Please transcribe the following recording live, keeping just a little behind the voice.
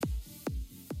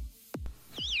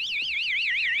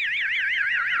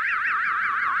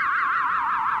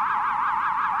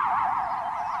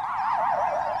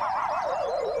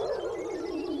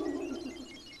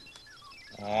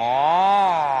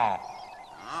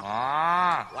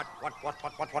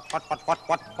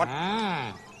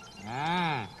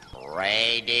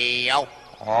Radio.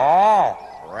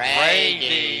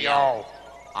 Radio.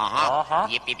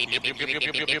 Yip, yip, yip, yip, yip, yip,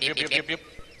 yip, yip, yip, yip.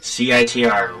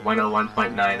 CITR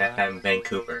 101.9 FM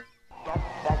Vancouver.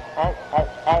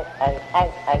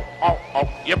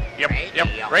 Yep.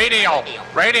 Radio.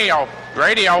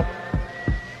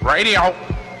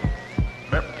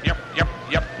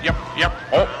 Yep.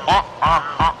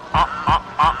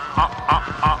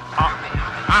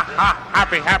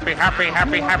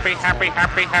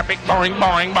 Happy. Boing.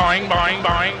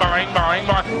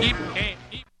 Yep.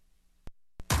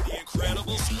 The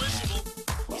incredible squishable,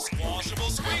 squashable,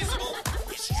 squeezable,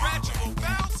 stretchable,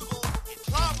 bounceable,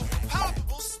 lovable,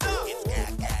 palpable stuff.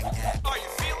 Are you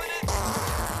feeling it?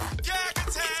 Gag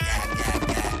attack!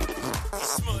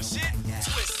 Smush it,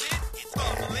 twist it,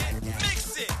 bubble it,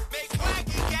 mix it, make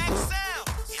wacky gag sounds.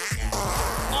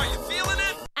 Are you feeling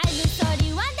it? I'm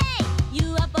sorry one day you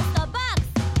are post box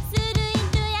suru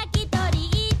into yakitori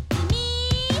it's me.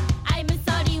 I'm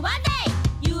sorry one day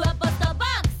you are post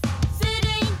box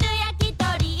suru into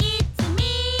yakitori it's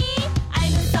me.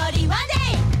 I'm sorry one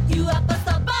day you are post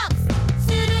box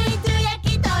suru into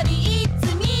yakitori it's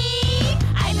me.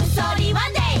 I'm sorry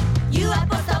one day you are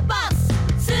post box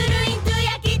suru into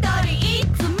yakitori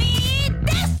it's me.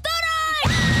 Destroy!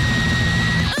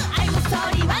 I'm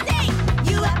sorry one day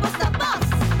you are post box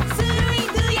suru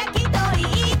into yakitori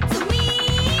it's me.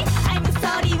 I'm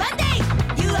sorry one day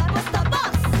you are post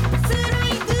box suru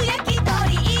into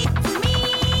yakitori it's me.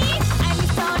 I'm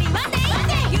sorry one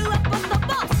day you are post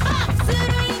box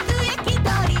suru into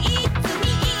yakitori it's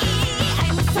me.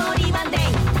 I'm sorry one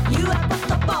day you are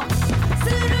post box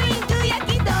suru into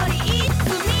yakitori it's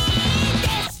me.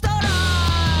 Destroy!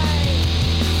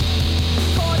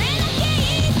 これだけ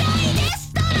言いたいデ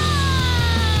ストロイ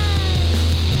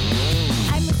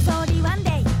I'm sorry one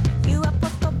day you are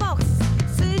post box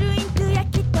suru into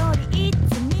yakitori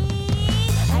it's me.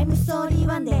 I'm sorry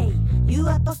one day you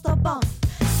are post box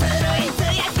suru into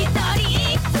yakitori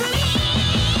it's me.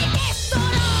 デストロ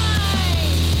イ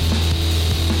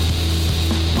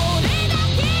これだ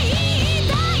け言い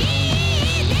たい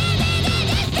デデデ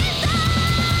デストロ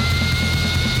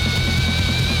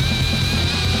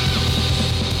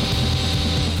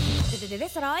イデデデデ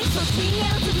ストロイそっちへ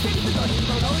の潰せるとり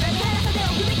この裏に腹さで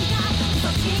置くべきかそ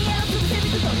っちへの潰せる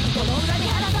とりこの裏に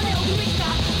腹さで置くべきか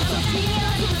そっちへ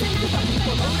の潰せるとり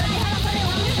この裏に腹さで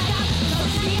置くべきかそ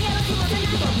っちへの潰せる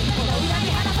とりこの裏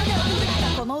に腹さで置くべき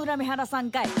かこの裏に腹さ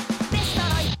んかいデスト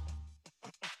ロイ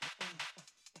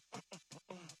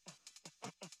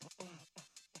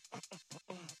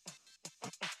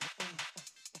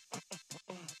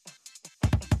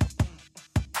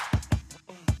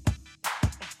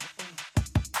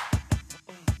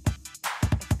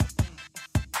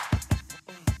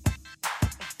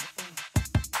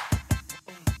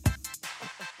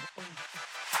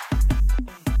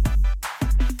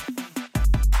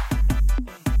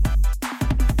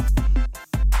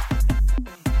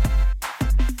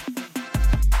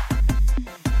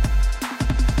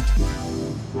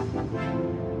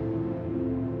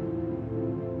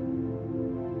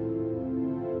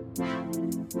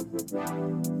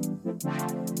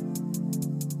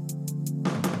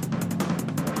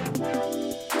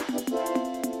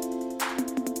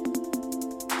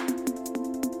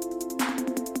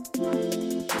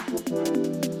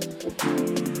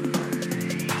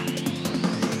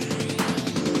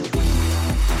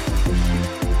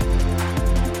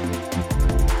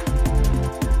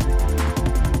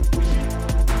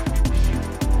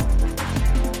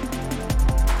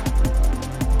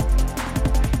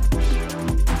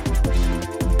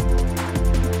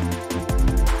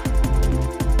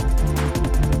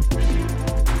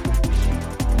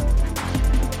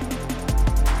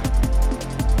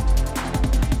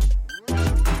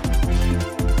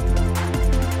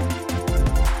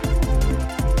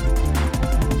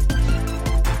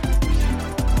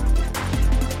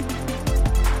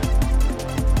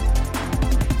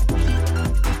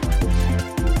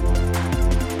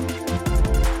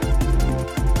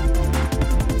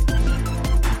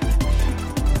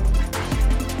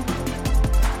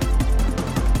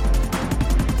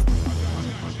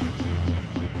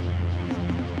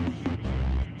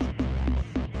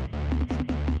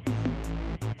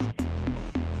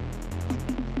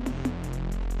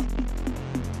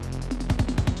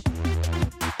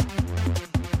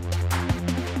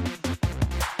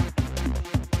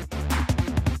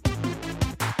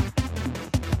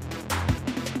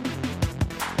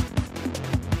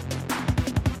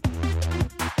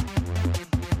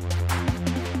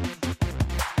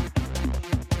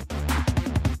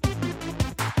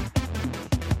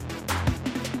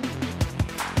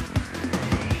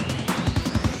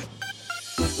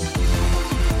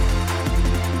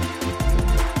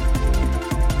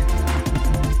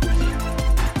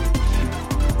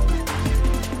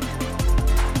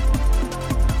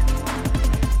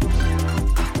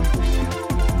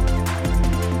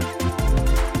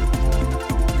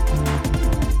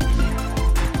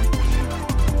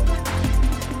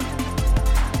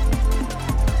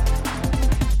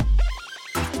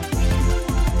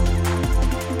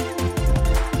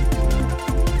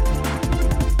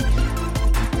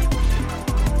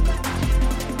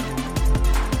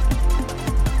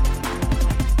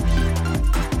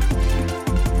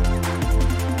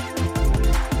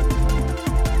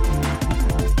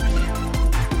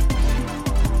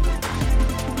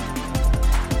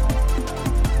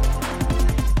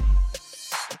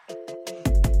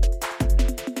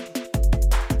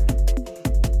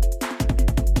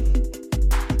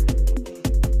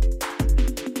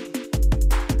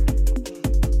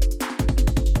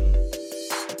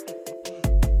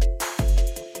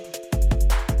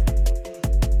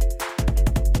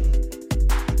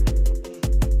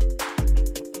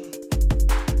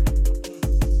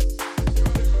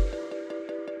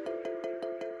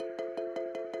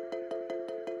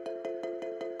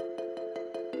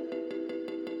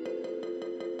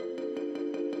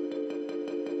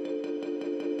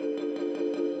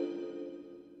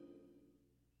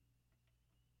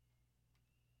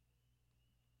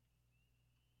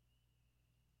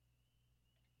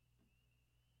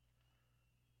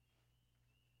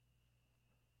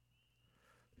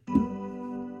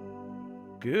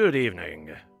Good evening.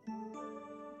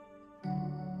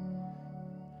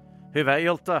 Hyvää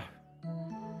ilta.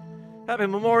 Happy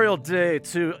Memorial Day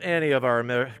to any of our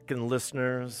American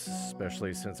listeners,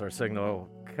 especially since our signal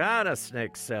kind of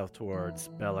snakes south towards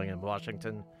Bellingham,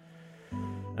 Washington.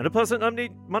 And a pleasant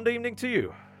Monday evening to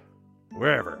you,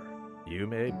 wherever you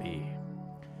may be.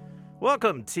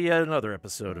 Welcome to yet another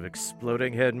episode of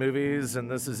Exploding Head Movies, and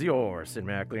this is your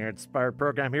cinematically inspired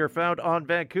program here found on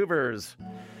Vancouver's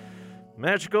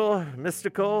magical,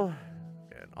 mystical,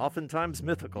 and oftentimes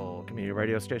mythical community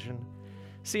radio station,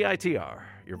 CITR,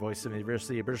 your voice of the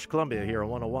University of British Columbia here on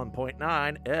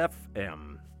 101.9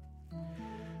 FM.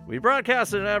 We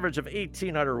broadcast at an average of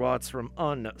 1,800 watts from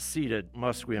unceded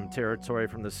Musqueam territory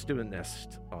from the student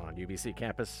nest on UBC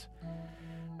campus,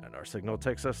 and our signal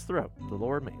takes us throughout the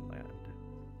lower mainland.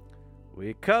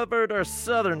 We covered our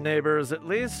southern neighbors, at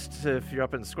least. If you're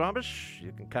up in Squamish,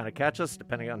 you can kind of catch us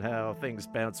depending on how things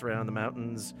bounce around the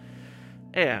mountains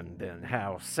and then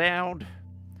how sound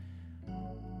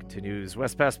continues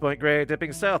west past Point Grey,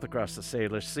 dipping south across the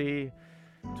Salish Sea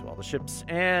to all the ships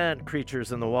and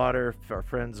creatures in the water. Our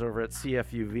friends over at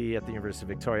CFUV at the University of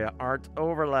Victoria aren't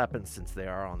overlapping since they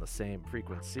are on the same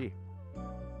frequency.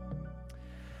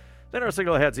 Then our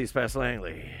signal heads east past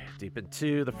Langley, deep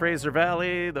into the Fraser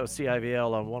Valley, though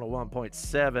CIVL on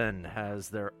 101.7 has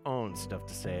their own stuff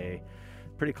to say,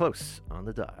 pretty close on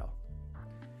the dial.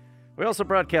 We also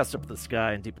broadcast up the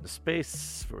sky and deep into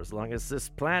space for as long as this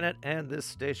planet and this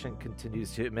station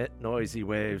continues to emit noisy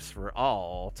waves for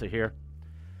all to hear.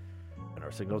 And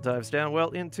our signal dives down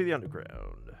well into the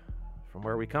underground, from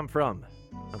where we come from,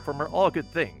 and from where all good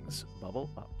things bubble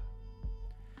up.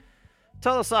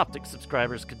 Telus Optic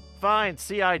subscribers can find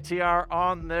CITR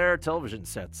on their television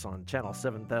sets on channel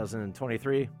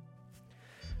 7023.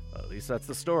 At least that's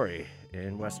the story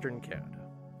in Western Canada.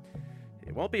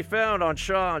 It won't be found on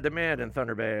Shaw On Demand in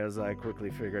Thunder Bay, as I quickly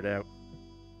figured out.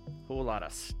 Whole lot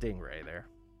of Stingray there.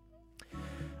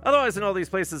 Otherwise, in all these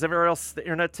places, everywhere else the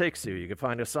internet takes you, you can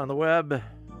find us on the web.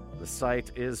 The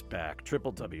site is back,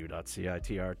 www.citr.ca.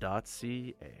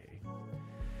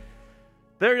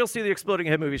 There you'll see the Exploding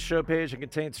Head Movies show page. It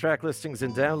contains track listings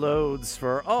and downloads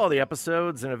for all the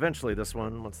episodes, and eventually this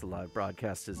one, once the live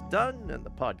broadcast is done and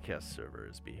the podcast server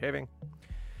is behaving.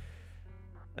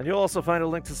 And you'll also find a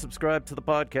link to subscribe to the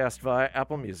podcast via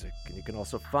Apple Music. And you can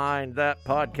also find that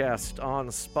podcast on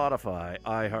Spotify,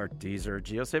 iHeart, Deezer,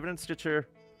 GeoSaven, and Stitcher.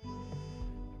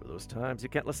 For those times you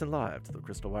can't listen live to the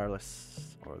Crystal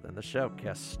Wireless, or then the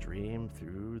shoutcast stream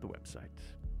through the website.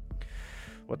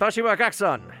 Watashi wa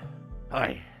Gaksan.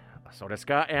 Hi, so desu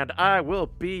ka, and I will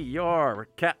be your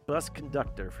cat bus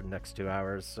conductor for the next 2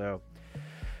 hours, so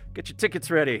get your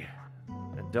tickets ready,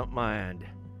 and don't mind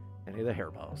any of the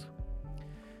hairballs.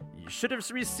 You should have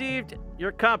received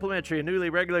your complimentary newly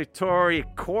regulatory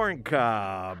corn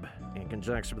cob in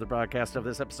conjunction with the broadcast of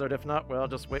this episode. If not, well,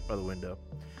 just wait by the window.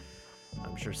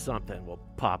 I'm sure something will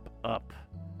pop up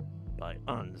by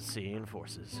unseen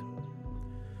forces.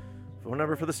 Phone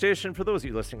number for the station for those of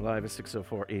you listening live is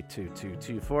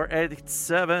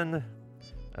 604-822-2487.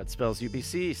 That spells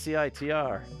UBC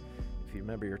CITR if you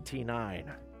remember your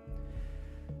T9.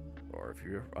 Or if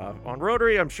you're on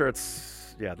rotary, I'm sure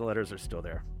it's, yeah, the letters are still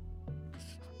there.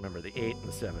 Just remember the 8 and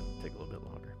the 7 take a little bit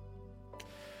longer.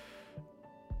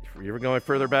 If you're going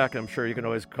further back, I'm sure you can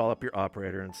always call up your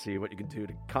operator and see what you can do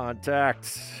to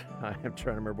contact. I am trying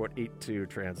to remember what 82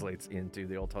 translates into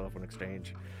the old telephone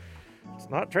exchange.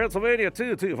 It's not Transylvania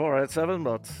 22487,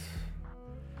 but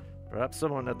perhaps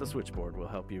someone at the switchboard will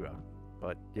help you out.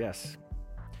 But yes,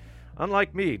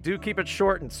 unlike me, do keep it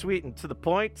short and sweet and to the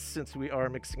point, since we are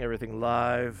mixing everything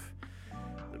live.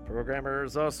 The programmer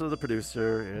is also the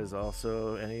producer, is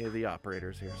also any of the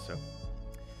operators here, so.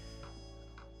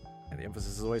 And the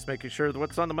emphasis is always making sure that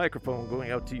what's on the microphone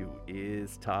going out to you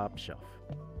is top shelf.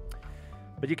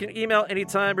 But you can email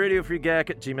anytime,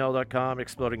 radiofreegack@gmail.com.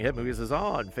 Exploding Head Movies is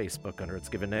on Facebook under its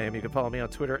given name. You can follow me on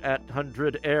Twitter at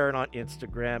 100air, and on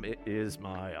Instagram, it is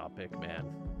Myopic Man.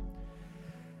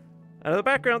 And in the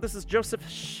background, this is Joseph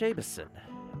Shabason,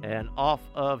 and off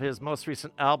of his most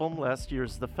recent album, last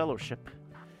year's The Fellowship,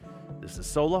 this is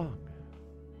So Long.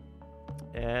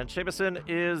 And Shabason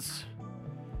is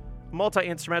a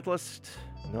multi-instrumentalist,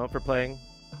 known for playing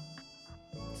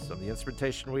some of the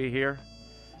instrumentation we hear.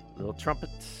 Little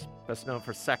trumpet, best known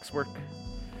for sax work.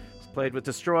 He's played with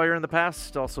Destroyer in the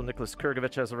past, also Nicholas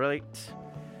Kurgovich as of late.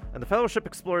 And The Fellowship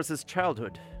explores his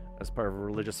childhood as part of a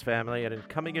religious family, and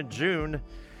coming in June,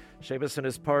 Shabason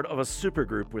is part of a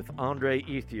supergroup with Andre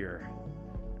Ethier.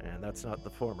 And that's not the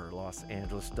former Los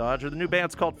Angeles Dodger. The new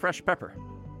band's called Fresh Pepper.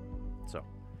 So,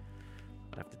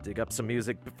 I have to dig up some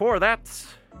music before that.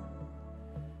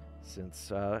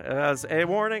 Since as a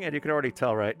warning, and you can already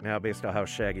tell right now based on how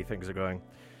shaggy things are going,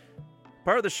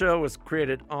 part of the show was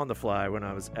created on the fly when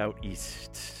I was out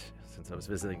east, since I was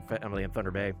visiting family in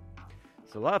Thunder Bay.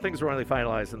 So a lot of things were only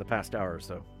finalized in the past hour or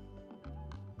so.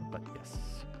 But yes,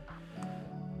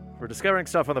 we're discovering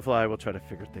stuff on the fly. We'll try to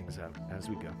figure things out as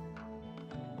we go.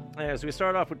 As we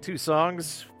start off with two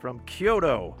songs from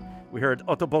Kyoto, we heard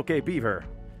Otoboke Beaver,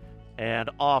 and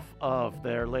off of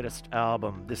their latest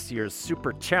album, this year's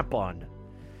Super Champon.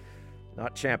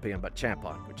 Not champion, but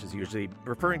champon, which is usually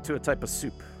referring to a type of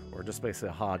soup, or just basically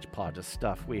a hodgepodge of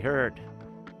stuff. We heard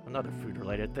another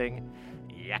food-related thing,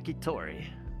 yakitori.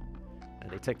 And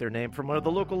they take their name from one of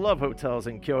the local love hotels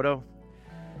in Kyoto.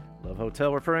 Love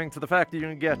hotel referring to the fact that you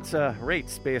can get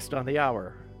rates based on the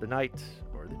hour, the night,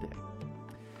 or the day.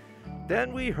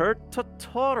 Then we heard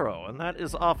Totoro, and that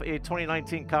is off a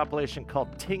 2019 compilation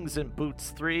called Tings and Boots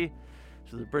 3.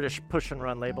 To the British push and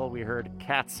run label, we heard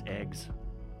Cat's Eggs.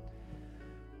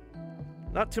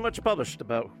 Not too much published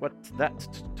about what that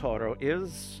Totoro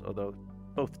is, although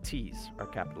both T's are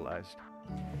capitalized.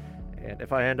 And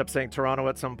if I end up saying Toronto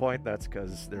at some point, that's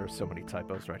because there are so many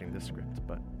typos writing this script.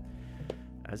 But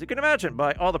as you can imagine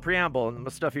by all the preamble and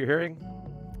the stuff you're hearing,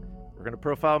 we're going to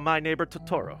profile My Neighbor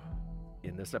Totoro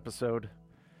in this episode.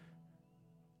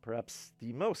 Perhaps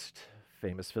the most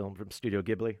famous film from Studio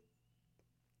Ghibli. At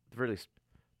the very least,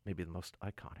 maybe the most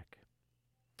iconic.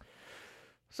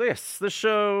 So yes, this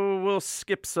show will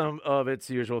skip some of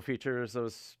its usual features. I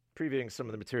was previewing some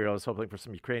of the material. I was hoping for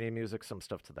some Ukrainian music, some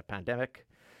stuff to the pandemic,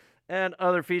 and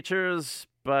other features,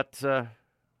 but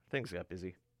things got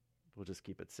busy. We'll just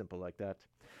keep it simple like that.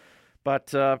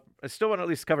 But I still want to at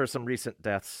least cover some recent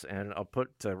deaths, and I'll put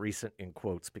recent in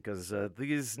quotes, because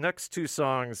these next two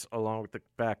songs, along with the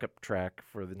backup track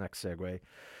for the next segue,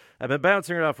 I've been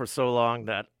bouncing it off for so long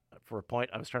that for a point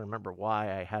I was trying to remember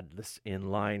why I had this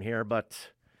in line here,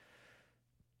 but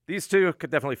these two could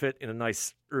definitely fit in a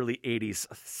nice early 80s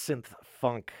synth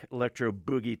funk electro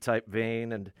boogie type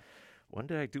vein, and one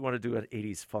day I do want to do an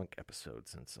 80s funk episode,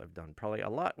 since I've done probably a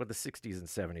lot with the 60s and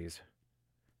 70s.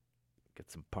 Get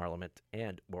some Parliament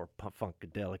and more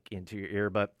funkadelic into your ear.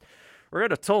 But we're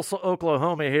at Tulsa,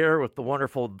 Oklahoma here with the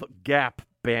wonderful The Gap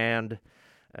Band.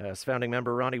 Its founding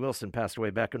member Ronnie Wilson passed away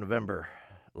back in November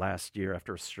last year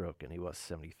after a stroke, and he was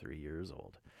 73 years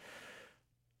old.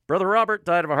 Brother Robert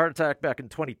died of a heart attack back in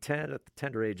 2010 at the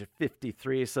tender age of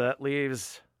 53, so that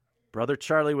leaves Brother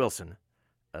Charlie Wilson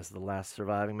as the last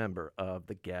surviving member of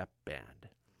The Gap Band.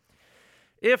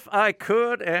 If I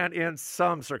could, and in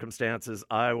some circumstances,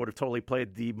 I would have totally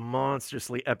played the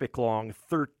monstrously epic long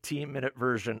 13-minute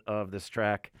version of this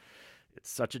track. It's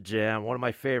such a jam, one of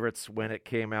my favorites when it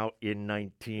came out in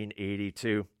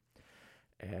 1982.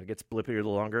 And it gets blippier the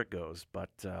longer it goes,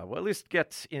 but we'll at least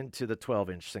get into the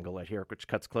 12-inch single right here, which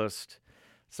cuts close.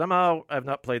 Somehow, I've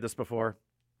not played this before.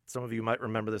 Some of you might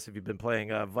remember this if you've been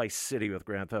playing Vice City with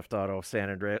Grand Theft Auto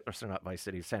San Andreas, or not Vice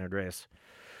City, San Andreas.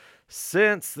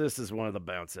 Since this is one of the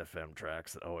Bounce FM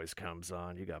tracks that always comes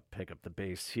on, you got to pick up the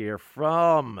bass here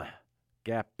from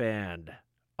Gap Band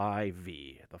IV,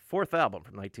 the fourth album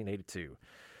from 1982.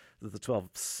 This is the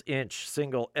 12-inch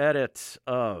single edit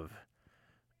of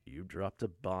You Dropped a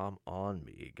Bomb on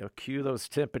Me. Go cue those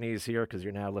timpanis here, because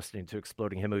you're now listening to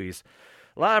Exploding Hymn Movies,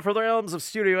 live from the realms of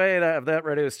Studio A of that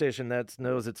radio station that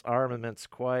knows its armaments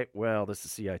quite well. This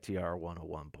is CITR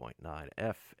 101.9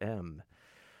 FM.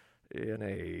 In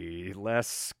a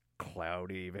less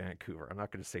cloudy Vancouver. I'm not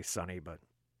going to say sunny, but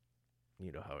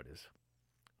you know how it is.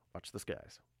 Watch the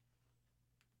skies.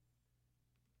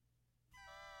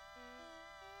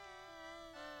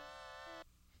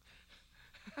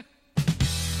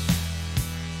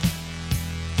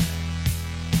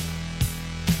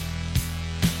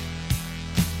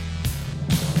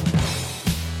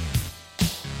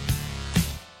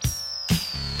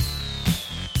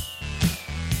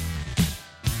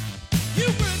 You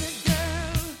were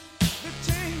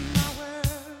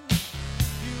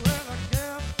the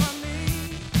girl for me.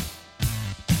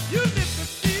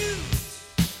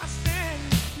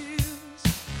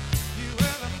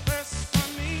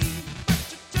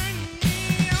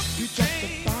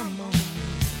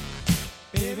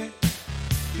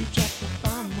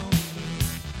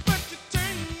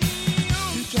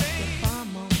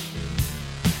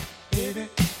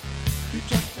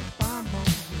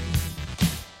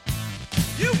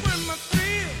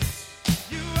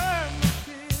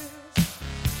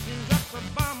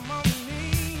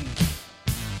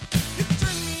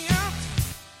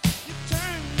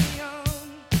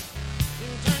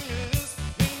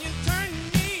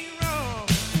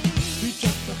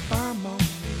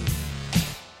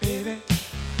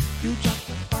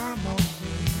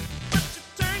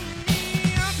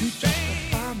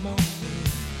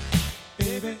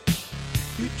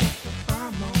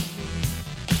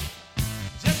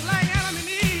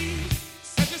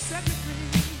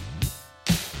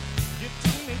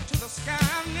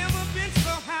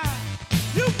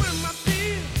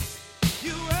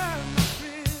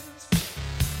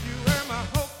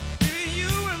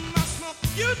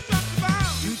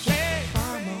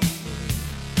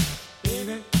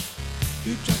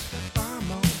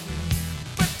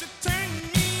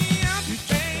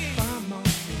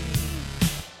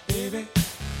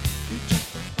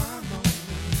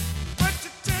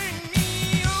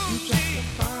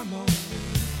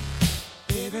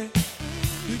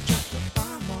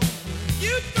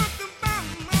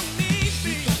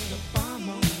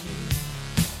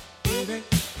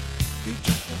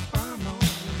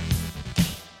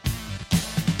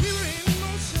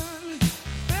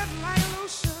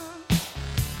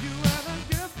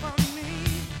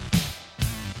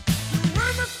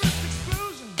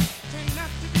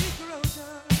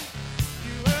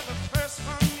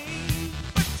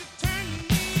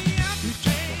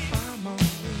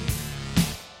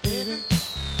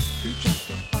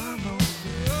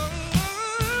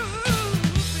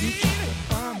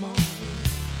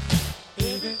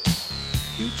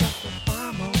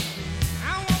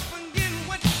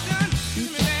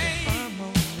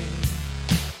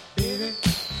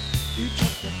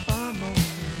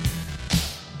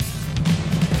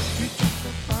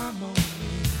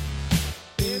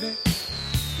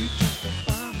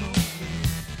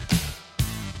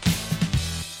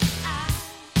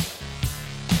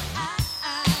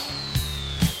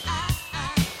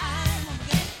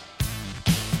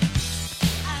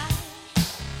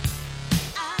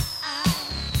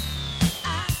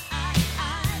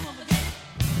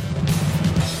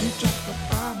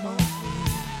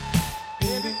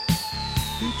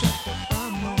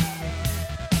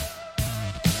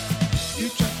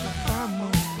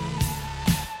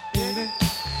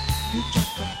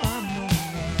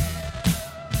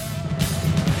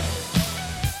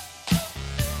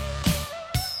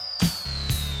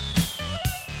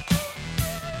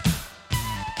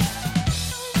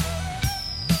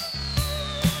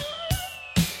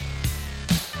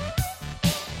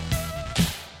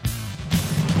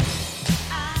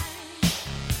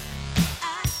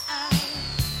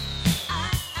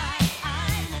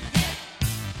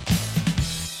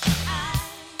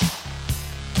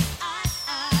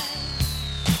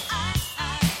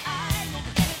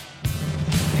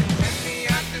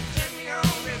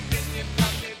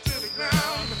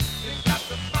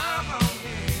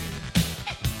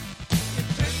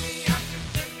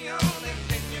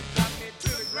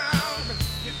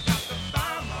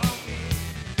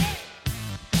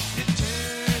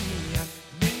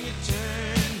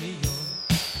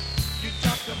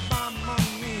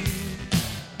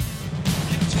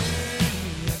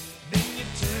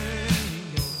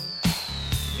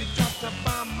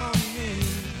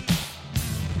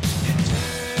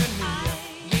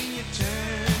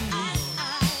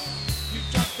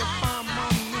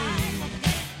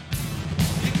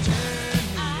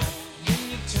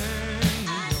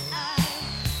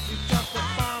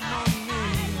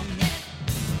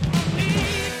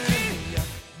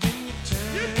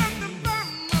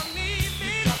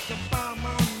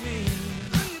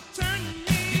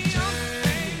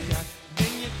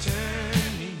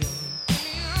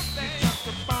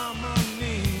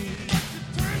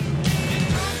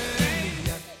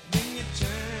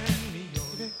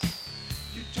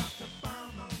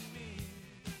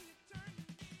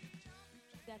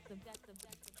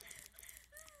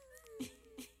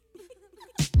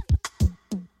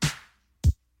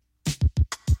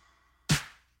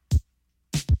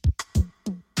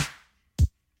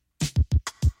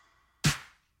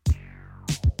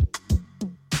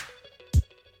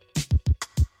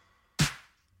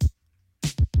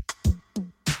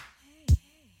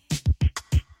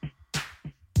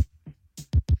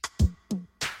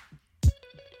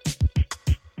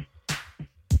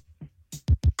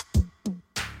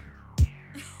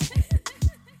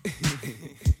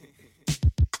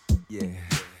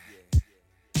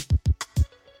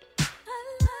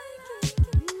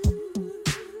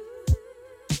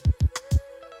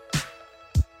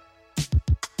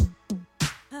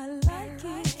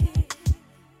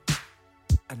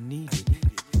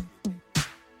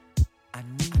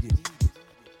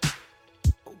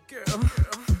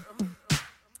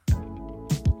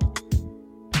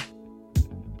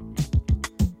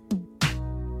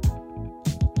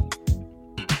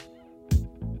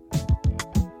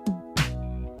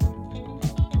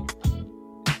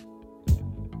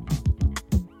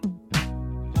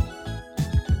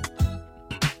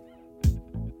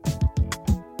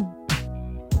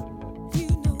 You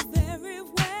know very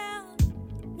well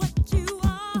what you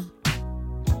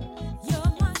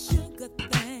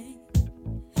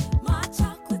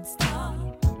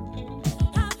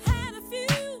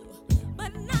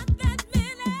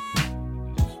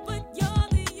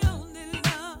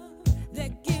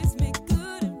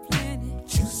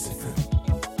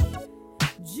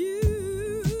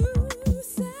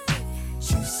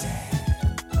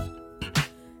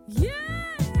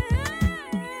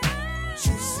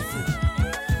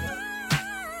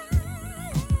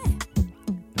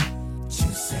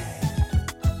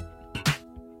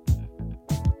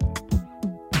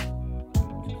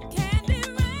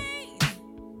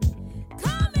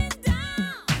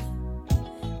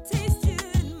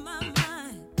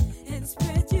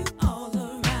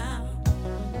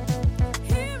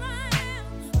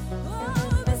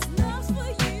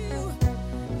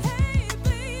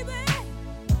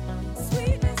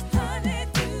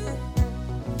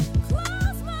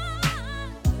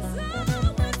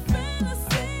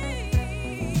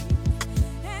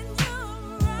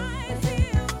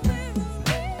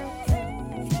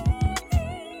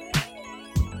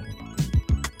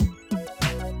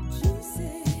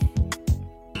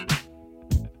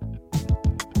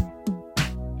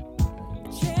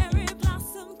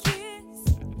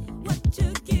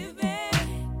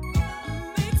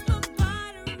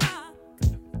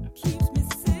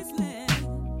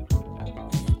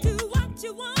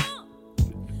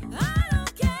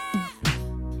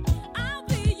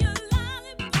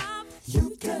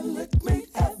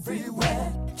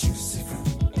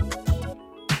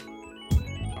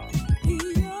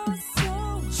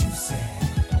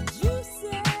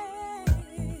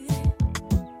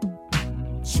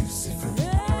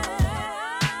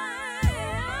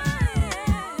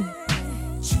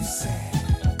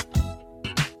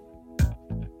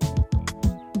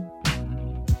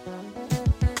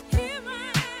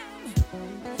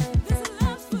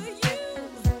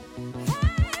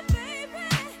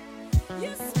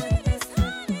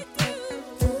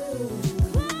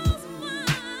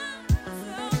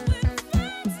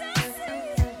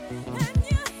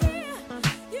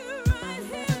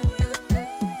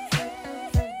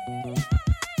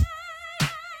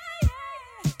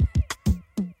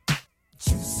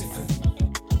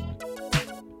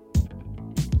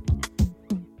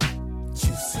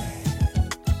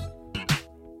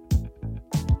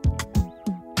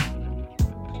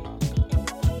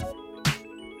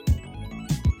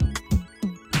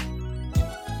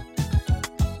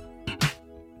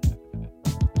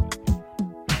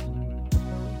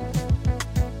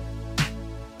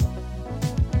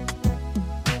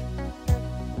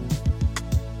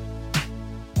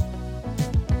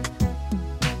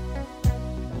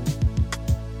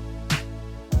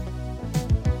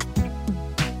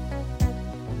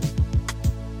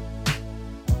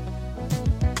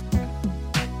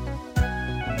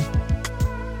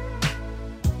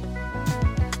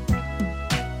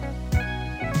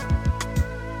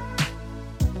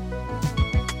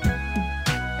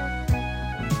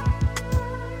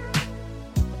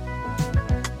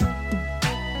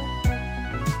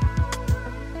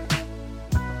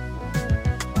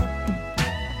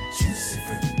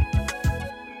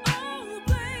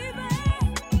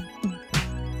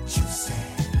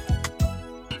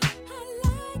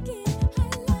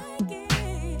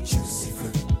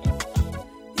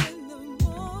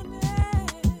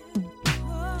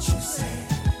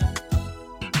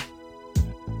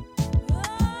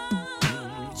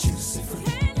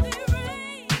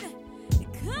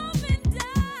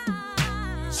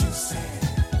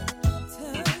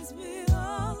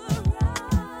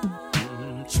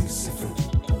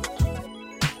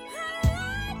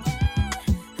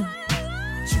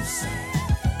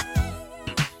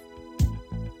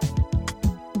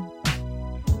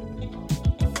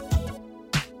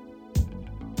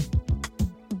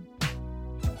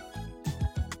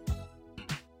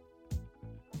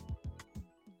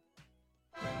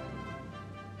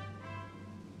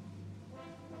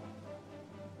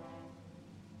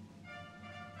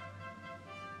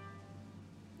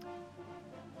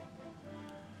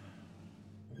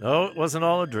No, it wasn't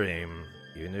all a dream,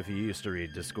 even if you used to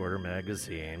read Discorder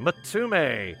magazine.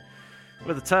 Matume,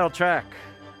 with the title track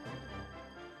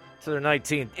to their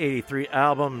 1983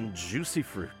 album, Juicy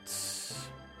Fruits.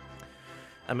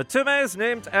 And Matume is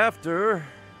named after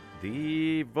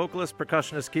the vocalist,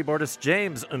 percussionist, keyboardist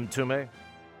James Mtume.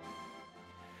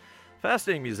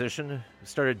 Fascinating musician who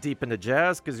started deep into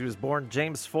jazz because he was born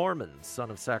James Foreman,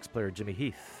 son of sax player Jimmy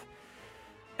Heath.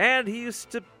 And he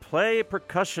used to play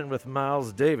percussion with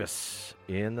Miles Davis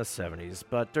in the 70s.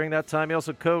 But during that time, he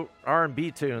also co-wrote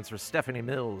R&B tunes for Stephanie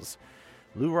Mills,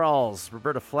 Lou Rawls,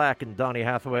 Roberta Flack, and Donny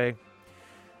Hathaway.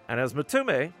 And as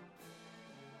Mtume,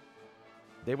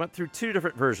 they went through two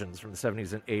different versions from the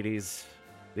 70s and 80s.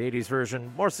 The 80s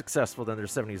version, more successful than their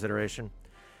 70s iteration.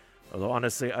 Although,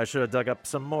 honestly, I should have dug up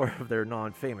some more of their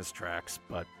non-famous tracks.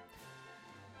 But,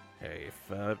 hey, if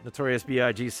Notorious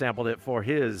B.I.G. sampled it for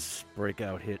his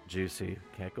breakout hit, Juicy,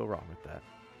 can't go wrong with that.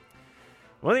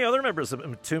 One of the other members of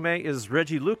Mtume is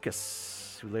Reggie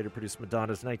Lucas, who later produced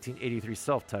Madonna's 1983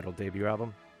 self-titled debut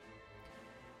album.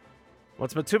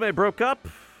 Once Mtume broke up,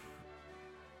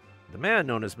 the man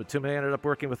known as Mtume ended up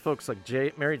working with folks like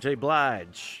Mary J.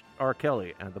 Blige, R.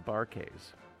 Kelly, and the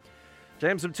Bar-Kays.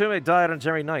 James Mtume died on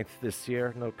January 9th this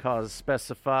year. No cause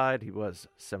specified. He was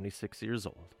 76 years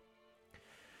old.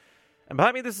 And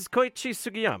behind me, this is Koichi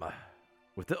Sugiyama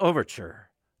with the overture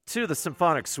to the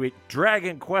symphonic suite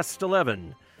Dragon Quest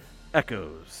XI,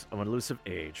 Echoes of an Elusive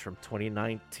Age from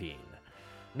 2019.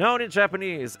 Known in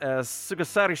Japanese as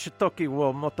Sugasari Shitoki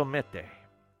wo Motomete.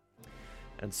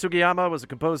 And Sugiyama was a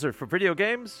composer for video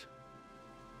games,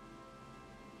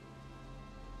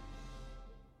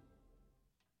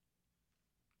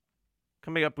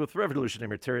 coming up with revolutionary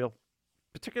material,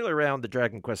 particularly around the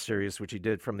Dragon Quest series, which he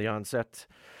did from the onset,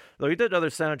 though he did other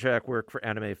soundtrack work for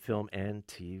anime, film, and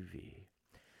TV.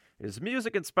 His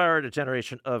music inspired a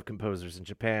generation of composers in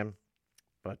Japan,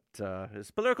 but his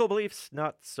political beliefs,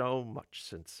 not so much,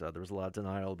 since there was a lot of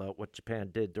denial about what Japan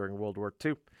did during World War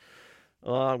II,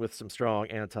 along with some strong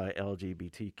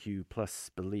anti-LGBTQ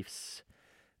plus beliefs.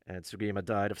 And Sugiyama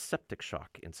died of septic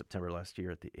shock in September last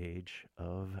year at the age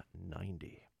of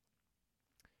 90.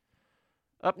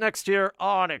 Up next here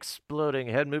on Exploding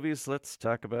Head Movies, let's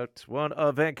talk about one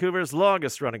of Vancouver's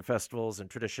longest-running festivals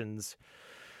and traditions.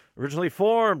 Originally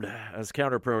formed as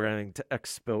counter-programming to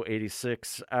Expo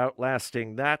 86,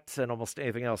 outlasting that and almost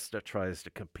anything else that tries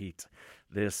to compete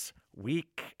this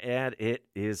week, and it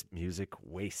is Music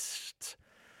Waste.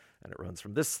 And it runs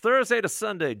from this Thursday to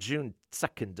Sunday, June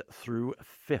 2nd through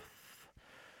 5th.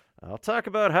 I'll talk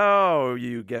about how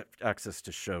you get access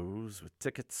to shows with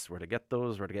tickets, where to get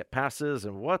those, where to get passes,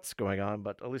 and what's going on,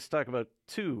 but at least talk about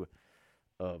two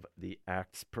of the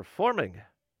acts performing.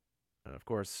 And of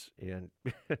course,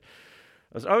 I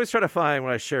was always trying to find,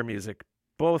 when I share music,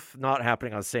 both not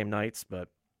happening on the same nights, but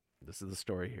this is the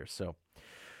story here. So,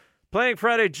 playing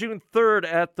Friday, June 3rd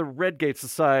at the Redgate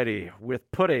Society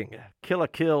with Pudding, Kill a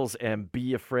Kills, and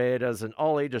Be Afraid as an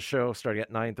all-ages show starting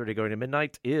at 9:30 going to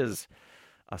midnight is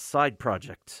a side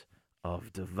project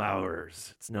of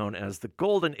Devourers. It's known as the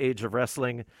Golden Age of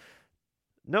Wrestling,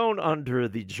 known under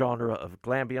the genre of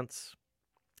glambiance.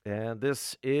 And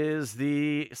this is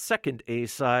the second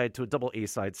A-side to a double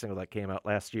A-side single that came out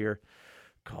last year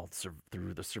called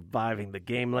Through the Surviving the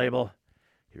Game label.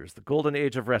 Here's the Golden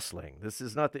Age of Wrestling. This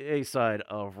is not the A-side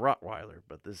of Rottweiler,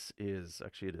 but this is,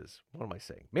 actually it is. What am I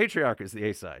saying? Matriarch is the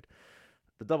A-side.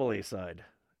 The double A-side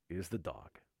is the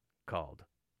dog called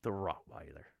the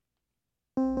Rottweiler.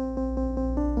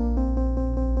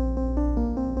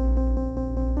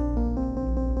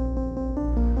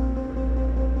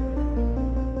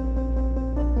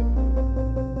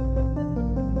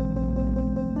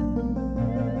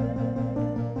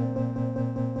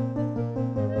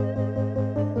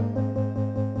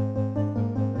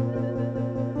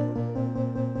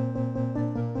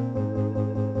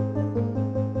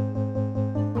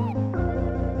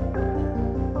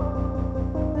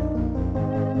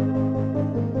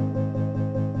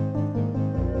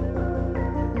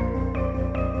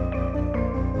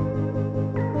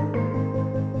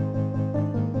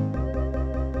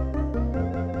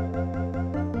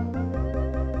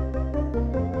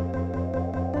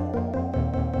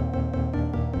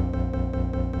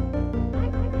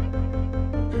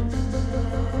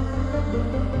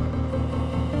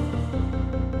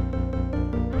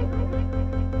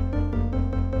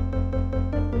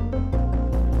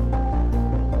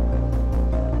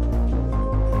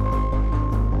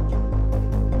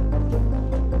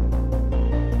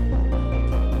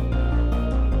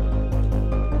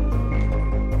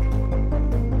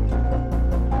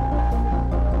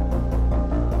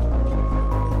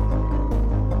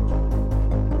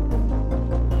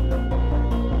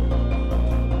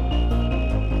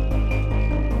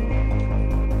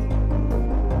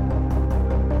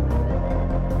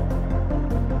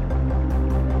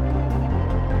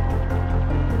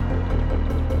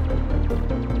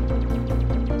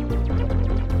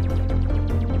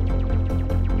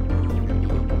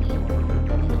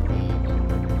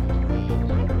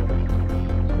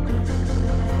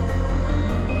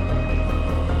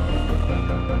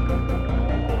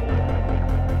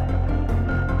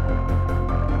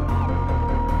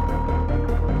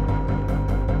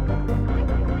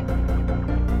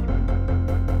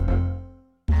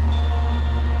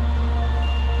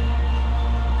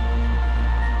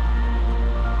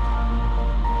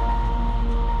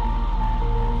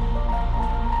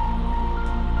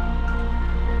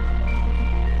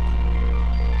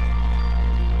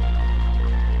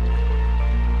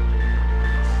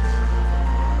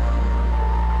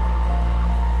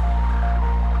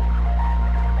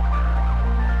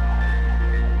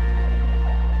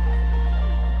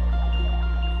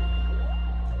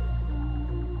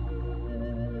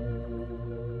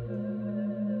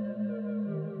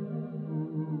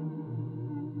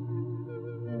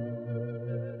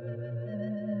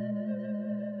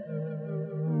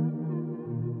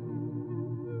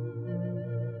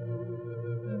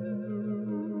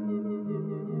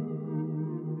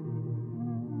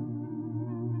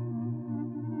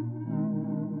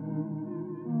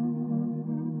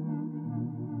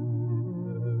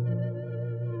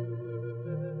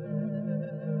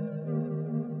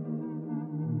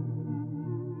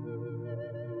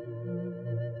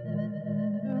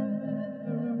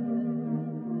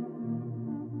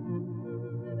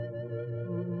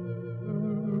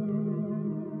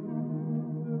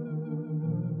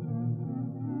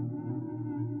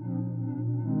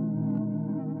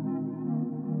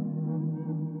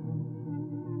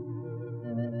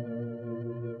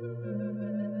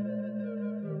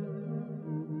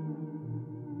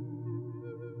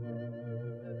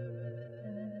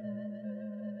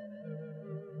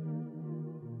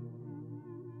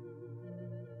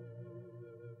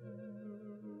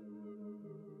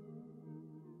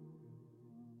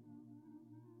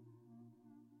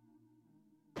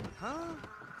 Huh?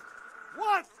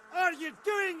 What are you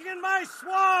doing in my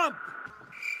swamp?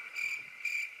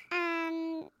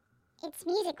 It's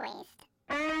music waste.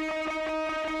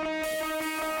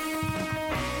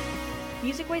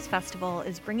 Music Waste Festival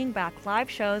is bringing back live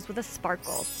shows with a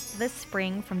sparkle this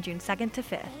spring from June 2nd to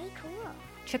 5th. Very cool.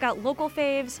 Check out local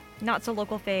faves, not so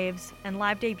local faves, and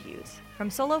live debuts from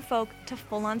solo folk to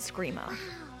full-on screamo,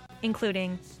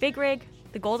 including Big Rig,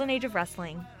 The Golden Age of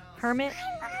Wrestling, Hermit,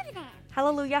 I love that.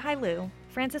 Hallelujah Hailu,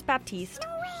 Francis Baptiste,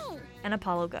 No way. and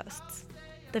Apollo Ghosts.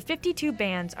 The 52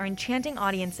 bands are enchanting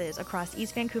audiences across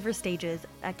East Vancouver stages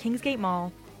at Kingsgate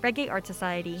Mall, Redgate Art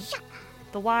Society,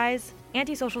 The Wise,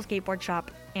 Antisocial Skateboard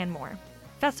Shop, and more.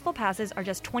 Festival passes are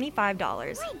just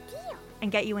 $25 What deal?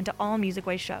 and get you into all Music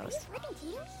Waste shows. Are you flipping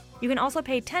kidding me? You can also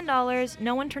pay $10,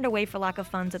 no one turned away for lack of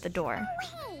funds at the door.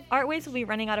 Way. Artways will be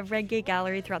running out of Redgate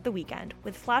Gallery throughout the weekend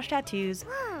with flash tattoos,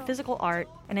 Whoa. physical art,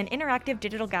 and an interactive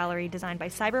digital gallery designed by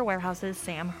Cyber Warehouse's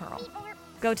Sam Hurl.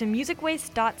 Go to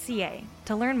musicwaste.ca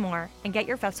to learn more and get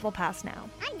your festival pass now.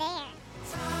 I'm there.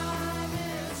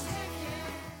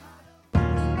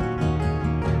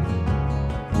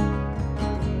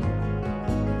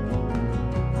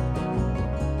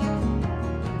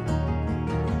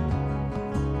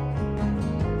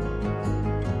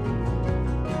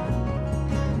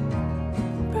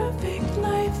 Perfect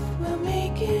life will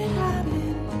make it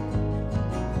happen.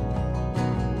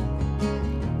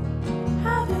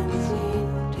 Haven't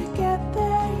seemed to get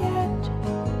there yet.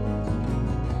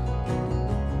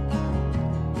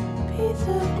 Peace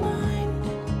of mind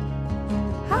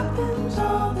happens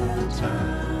all the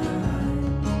time.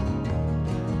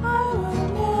 I will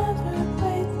never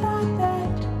place that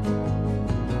bet.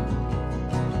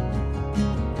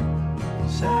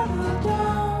 Settle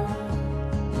down.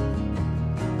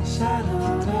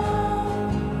 Settle down.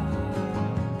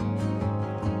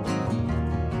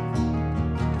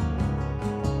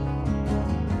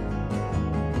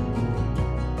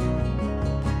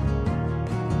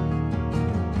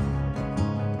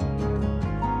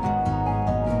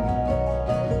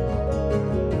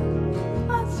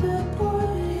 I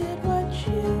supported what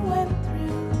you went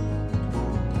through.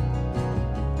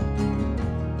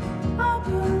 I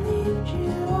believed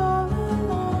you all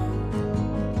along.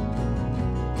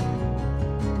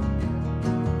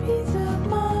 Peace of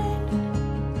mind,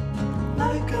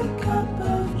 like a cup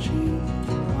of cheap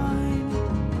wine.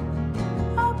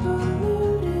 A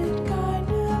polluted kind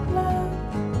of love.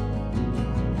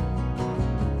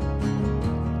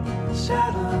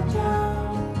 Settle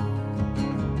down,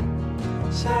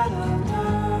 settle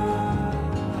down.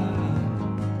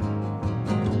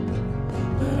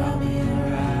 But I'll be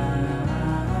around.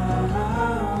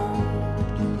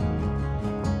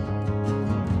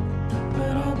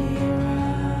 But I'll be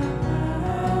around.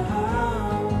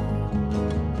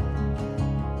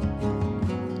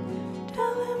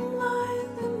 Tell him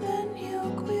lies and then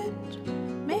he'll quit.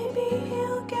 Maybe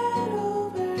he'll get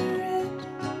over it.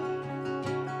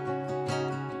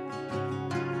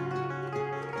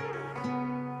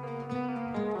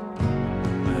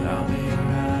 But I'll be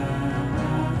around.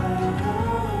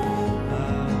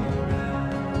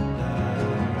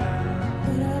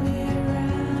 But I'll be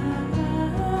around.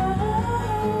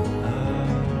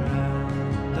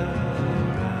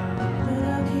 But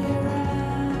I'll be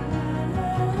around.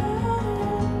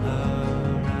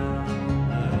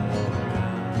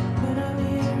 But I'll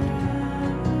be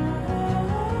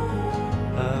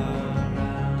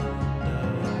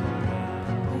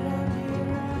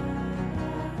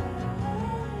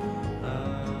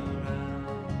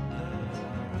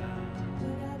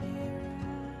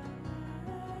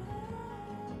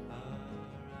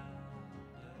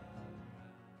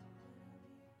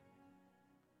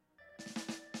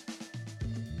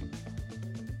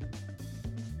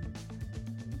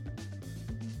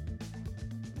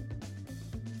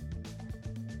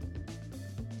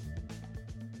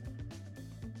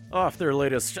Off their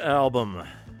latest album,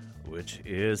 which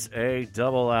is a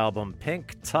double album,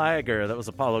 Pink Tiger. That was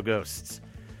Apollo Ghosts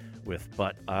with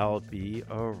But I'll Be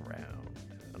Around.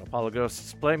 And Apollo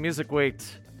Ghosts play Music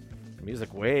Waste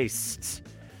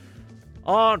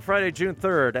on Friday, June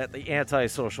 3rd at the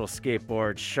Antisocial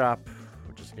Skateboard Shop,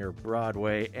 which is near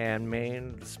Broadway and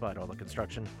Main, despite all the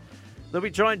construction. They'll be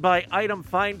joined by Item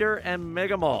Finder and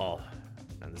Mega Mall.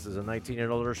 And this is a 19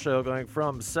 and older show going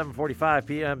from 7:45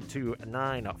 p.m. to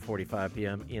 9:45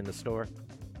 p.m. in the store.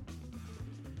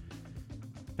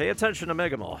 Pay attention to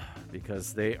Mega Mall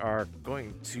because they are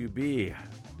going to be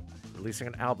releasing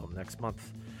an album next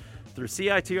month through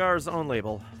CITR's own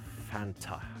label,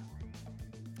 Fanta.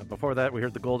 And before that, we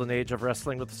heard the Golden Age of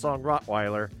Wrestling with the song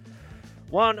Rottweiler,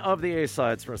 one of the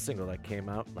A-sides from a single that came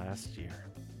out last year.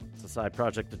 It's a side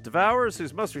project of Devourers,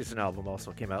 whose most recent album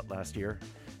also came out last year,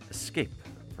 Escape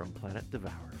from Planet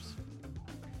Devourers.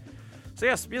 So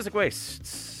yes, Music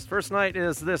Waste. First night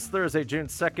is this Thursday, June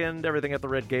 2nd. Everything at the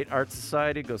Redgate Art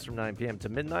Society goes from 9 p.m. to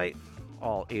midnight.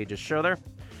 All ages show there.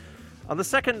 On the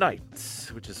second night,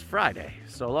 which is Friday,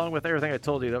 so along with everything I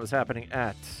told you that was happening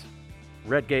at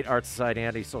Redgate Art Society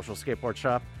Anti-Social Skateboard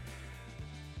Shop,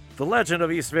 the Legend of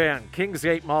East Van,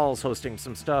 Kingsgate Mall is hosting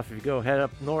some stuff. If you go head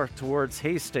up north towards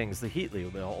Hastings, the Heatley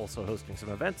will be also hosting some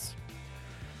events.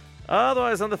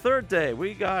 Otherwise, on the third day,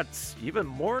 we got even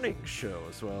morning show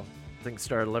as well. Things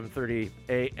start at 11:30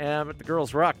 a.m. at the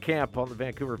Girls Rock Camp on the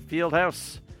Vancouver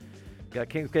Fieldhouse. Got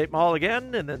Kingsgate Mall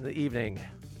again, and then the evening,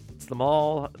 it's the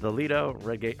Mall, the Lido,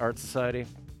 Redgate Art Society.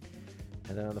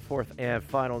 And then on the fourth and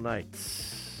final night,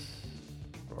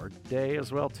 or day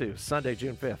as well too, Sunday,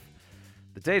 June 5th.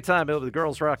 The daytime, it'll be the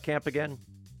Girls Rock Camp again.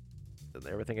 Then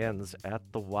everything ends at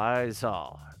the Wise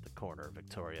Hall at the corner of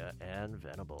Victoria and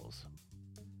Venables.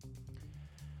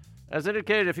 As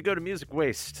indicated, if you go to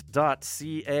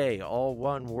musicwaste.ca, all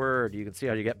one word, you can see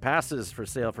how you get passes for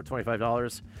sale for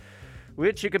 $25,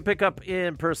 which you can pick up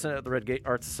in person at the Redgate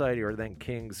Art Society or then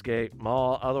Kingsgate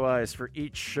Mall. Otherwise, for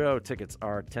each show, tickets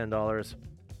are $10.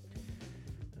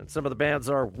 And some of the bands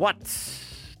are What?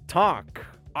 Tonk,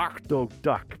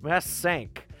 Octoduck, Mess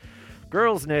Sank,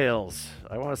 Girls Nails.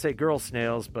 I want to say Girl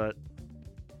Snails, but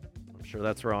I'm sure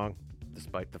that's wrong,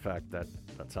 despite the fact that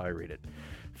that's how I read it.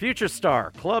 Future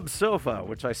Star, Club Sofa,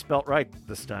 which I spelt right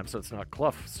this time, so it's not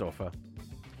Cluff Sofa.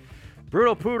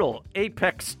 Brutal Poodle,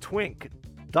 Apex Twink,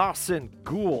 Dawson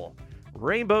Ghoul,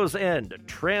 Rainbow's End,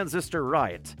 Transistor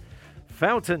Riot,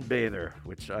 Fountain Bather,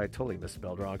 which I totally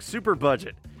misspelled wrong, Super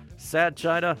Budget, Sad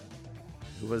China,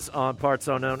 who was on Parts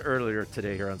Unknown earlier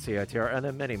today here on CITR, and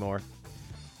then many more.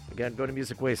 Again, go to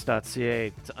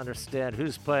musicwaste.ca to understand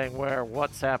who's playing where,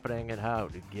 what's happening, and how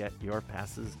to get your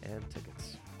passes and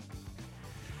tickets.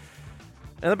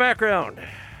 In the background,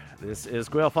 this is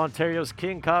Guelph, Ontario's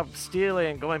King Cobb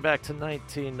Stealing, going back to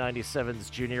 1997's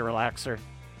Junior Relaxer.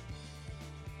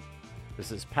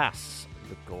 This is Pass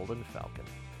the Golden Falcon,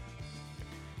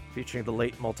 featuring the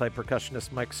late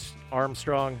multi-percussionist Mike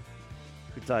Armstrong,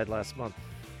 who died last month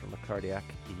from a cardiac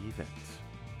event.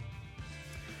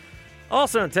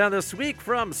 Also in town this week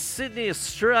from Sydney,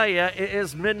 Australia, it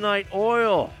is Midnight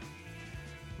Oil,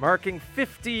 marking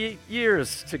 50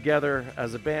 years together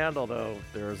as a band, although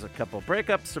there's a couple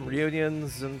breakups, some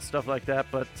reunions and stuff like that.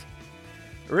 But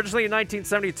originally in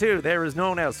 1972, they were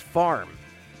known as Farm,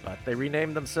 but they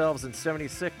renamed themselves in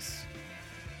 76,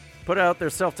 put out their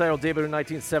self-titled debut in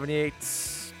 1978.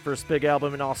 First big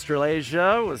album in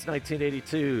Australasia was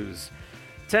 1982's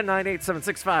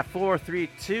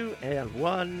 10-9-8-7-6-5-4-3-2 and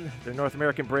 1. Their North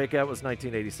American breakout was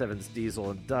 1987's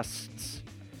Diesel and Dust.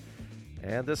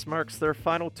 And this marks their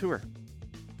final tour.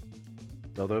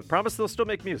 Though they promise they'll still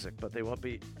make music, but they won't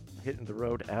be hitting the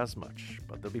road as much.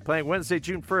 But they'll be playing Wednesday,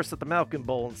 June 1st at the Malcolm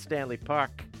Bowl in Stanley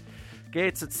Park.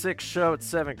 Gates at 6, show at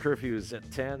 7, curfews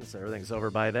at 10, so everything's over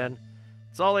by then.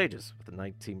 It's all ages with a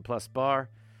 19-plus bar.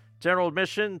 General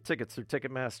admission, tickets through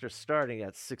Ticketmaster starting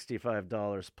at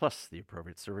 $65 plus the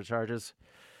appropriate server charges.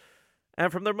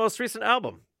 And from their most recent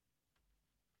album,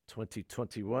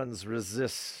 2021's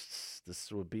Resist,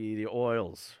 this will be the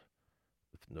Oils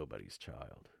with Nobody's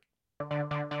Child.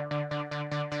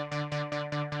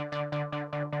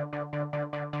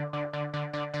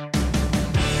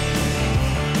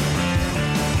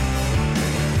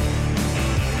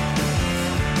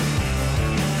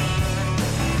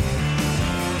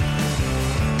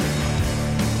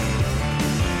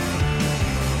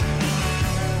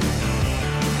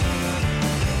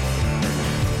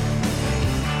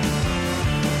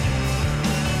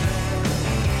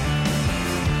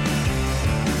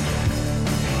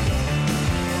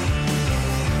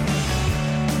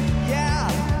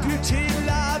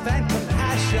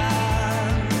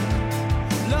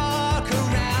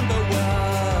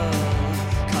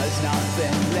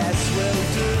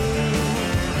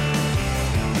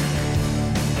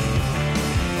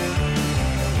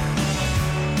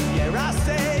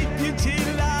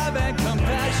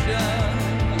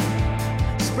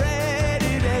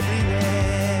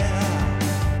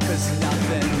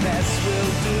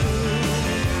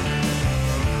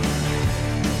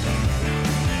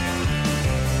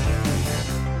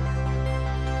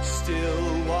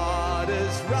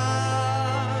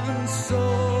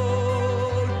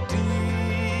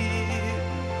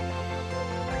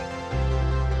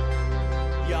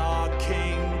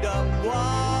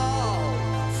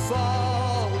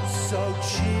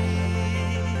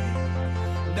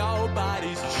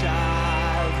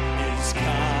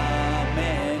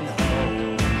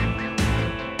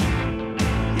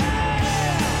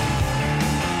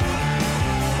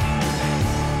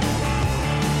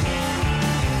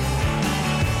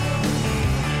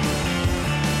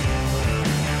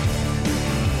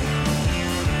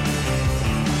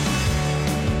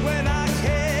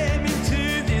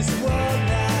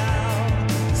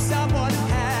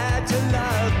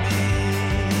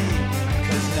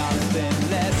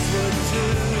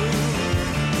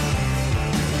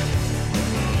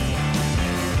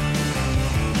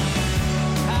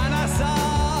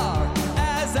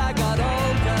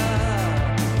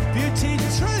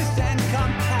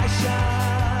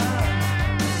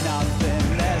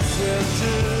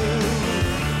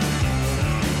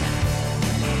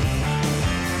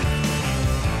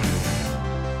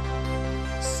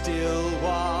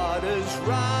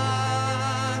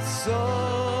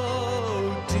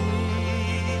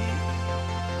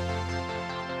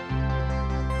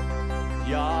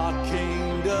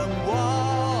 them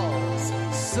walls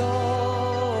so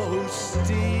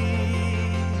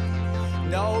steep.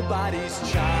 Nobody's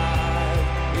child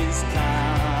is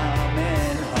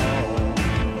coming home.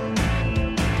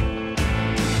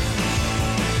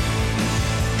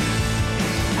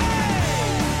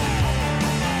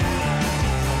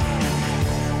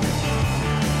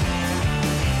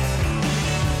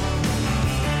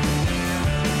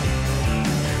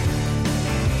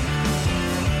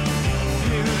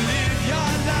 You live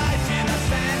your life in a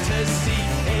fantasy,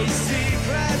 a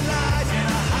secret life in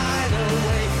a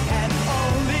hideaway, and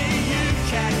only you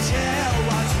can tell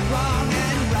what's wrong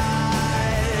and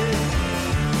right.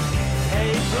 A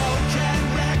broken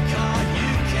record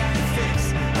you can fix,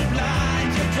 a blind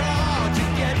you draw to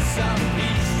get some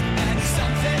peace, and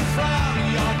something from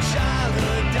your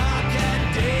childhood dark and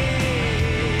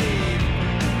deep.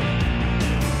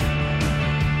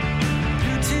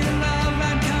 Beauty, love,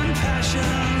 and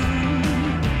compassion.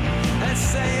 Let's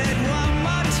say it one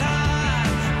more time.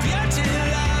 Beauty,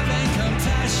 love, and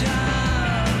compassion.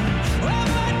 One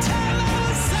more time,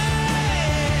 I'll say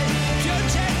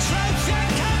beauty, truth,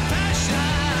 and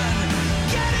compassion.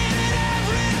 Getting it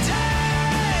every day.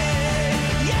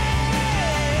 Yeah,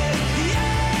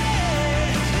 yeah,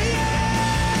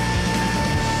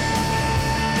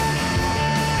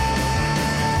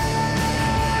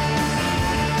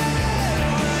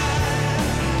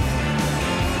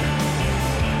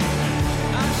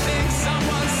 I think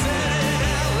someone said it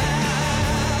out loud.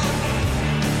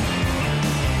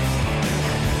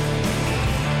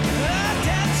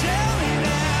 Can't tell me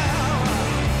now.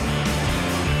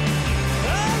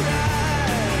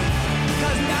 Alright,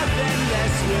 'cause nothing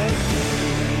less with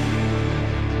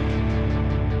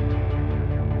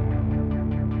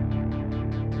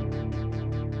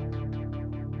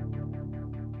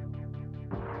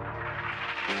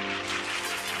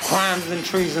Crimes and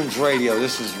Treasons Radio,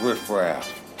 this is Riff Raff.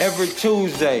 Every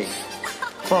Tuesday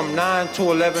from 9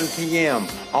 to 11 p.m.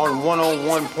 on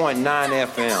 101.9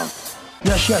 FM.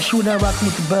 Yes, you are now rocking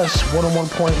with the best,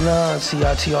 101.9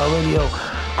 CITR Radio.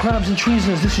 Crimes and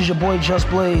Treasons, this is your boy Just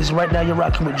Blaze. Right now you're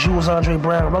rocking with Jules Andre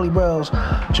Brown, Rolly Bells,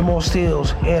 Jamal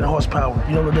Steels, and Horsepower.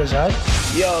 You know what it is, alright?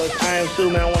 Yo, it's I Am Sue,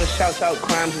 man. I want to shout out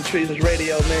Crimes and Treasons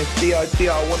Radio, man.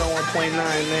 CRTR 101.9,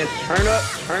 man. Turn up,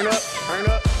 turn up, turn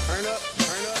up, turn up,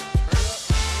 turn up.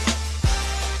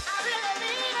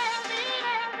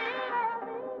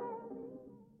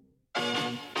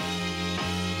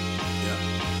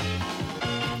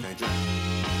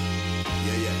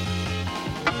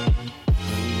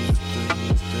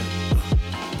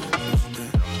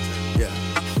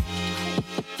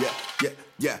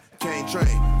 Yeah, can't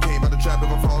train. Came out the trap,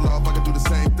 if I fall off, I can do the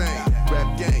same thing. Rap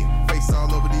game, face all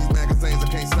over these magazines, I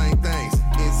can't slang things.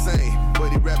 Insane,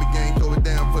 but the rabbit game, throw it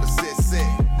down for the set.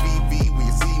 VV, when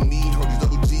you see me, hold these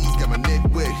double G's, got my neck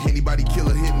wet. Anybody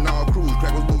killer hitting all crews.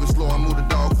 Crack was moving slow, I move the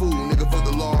dog food. Nigga for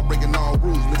the law, breaking all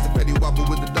rules. Mr. Petty Whopper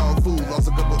with the dog food. Lost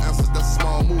a couple ounces, that's a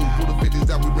small move. Pull the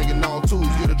 50s out, we bringing all tools.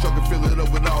 Get a truck and fill it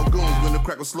up with all goons. When the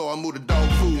crack was slow, I move the dog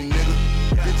food, nigga.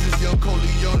 Bitches, young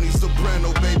Coleone,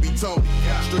 soprano, baby Tony.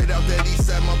 Straight out that east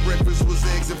side, my breakfast was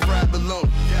eggs and fried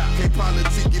bologna. Can't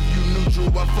politic if you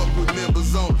neutral, I fuck with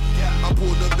members only. I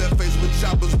pulled up that face with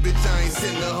choppers, bitch, I ain't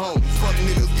sitting at home. Fuck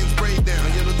niggas getting sprayed down,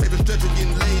 yellow tape and stretcher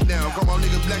getting laid down. Call my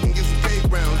nigga black and get some cake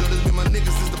round. Yo, this been my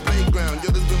nigga since the playground. Yo,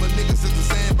 this been my nigga since the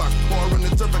sandbox. Bar in the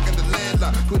turf, I got the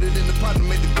landlock. Put it in the pot and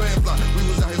made the grand block. We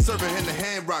was out here serving hand to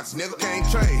hand rocks, nigga. Can't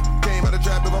train, came out the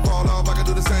trap, if I fall off, I can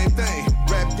do the same thing.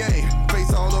 Rap game,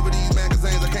 face all over these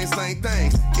magazines, I can't slang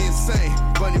things. Insane,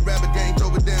 bunny rabbit gang,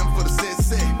 throw it down for the set.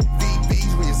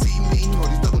 VVs, when you see me, all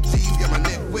these double G's, got my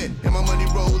neck wet. And my money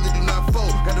roll, it do not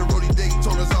fold. Got a roadie day,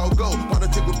 told us all go.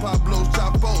 Politic with Pablo's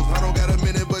chop foes. I don't got a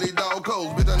minute, but he dog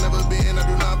codes. Bitch, I never been, I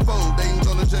do not fold. They ain't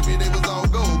on the Chevy, they was all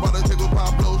gold. Politic with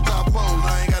Pablo's chop foes.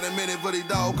 I ain't got a minute, but he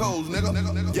dog codes, nigga.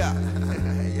 Yeah.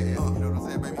 You know what I'm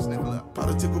saying, baby, sniffle up.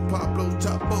 Politic with Pablo's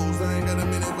chop foes. I ain't got a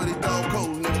minute, but he dog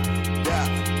codes, nigga. Yeah.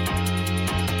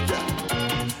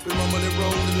 With my money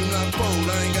roll, it do not fold.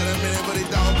 I ain't got a minute, but it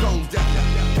dog cold. Yeah.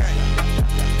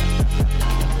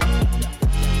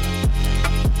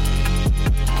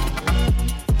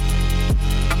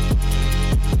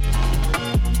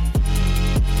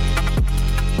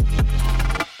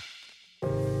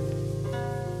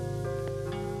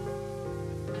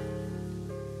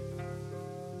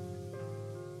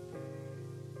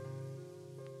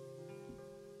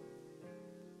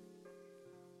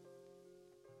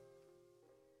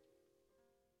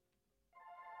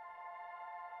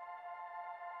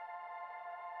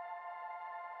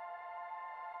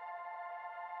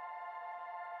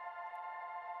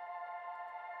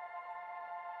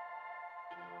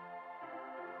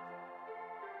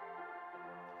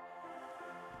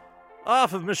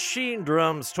 Off of Machine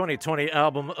Drum's 2020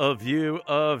 album Of You,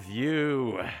 Of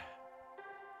You.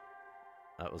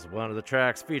 That was one of the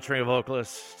tracks featuring a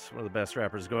vocalist, one of the best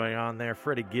rappers going on there,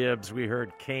 Freddie Gibbs. We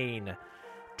heard Kane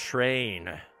Train.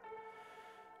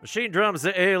 Machine Drum's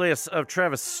the alias of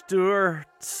Travis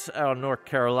Stewart out of North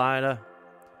Carolina.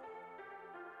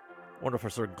 Wonderful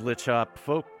sort of glitch hop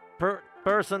folk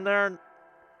person there. And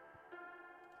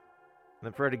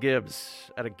then Freddie Gibbs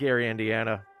out of Gary,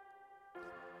 Indiana.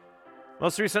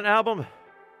 Most recent album,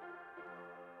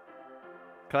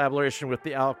 collaboration with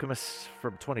The Alchemist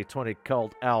from 2020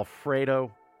 called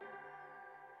Alfredo.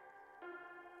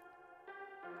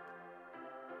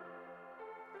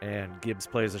 And Gibbs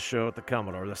plays a show at the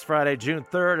Commodore this Friday, June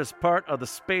 3rd, as part of the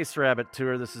Space Rabbit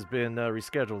Tour. This has been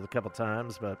rescheduled a couple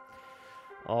times, but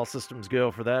all systems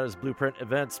go for that as Blueprint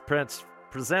Events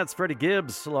presents Freddie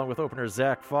Gibbs along with opener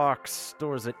Zach Fox.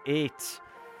 Doors at 8.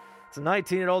 It's a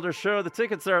 19 and older show. The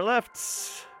tickets are left.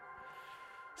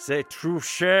 C'est trop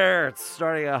cher. It's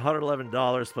starting at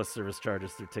 $111 plus service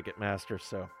charges through Ticketmaster.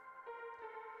 So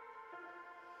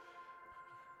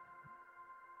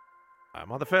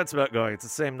I'm on the fence about going. It's the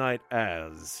same night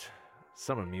as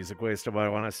Summer Music Waste. What I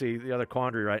want to see. The other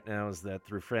quandary right now is that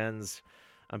through friends,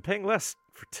 I'm paying less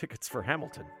for tickets for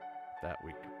Hamilton that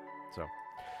week. So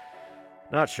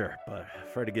not sure, but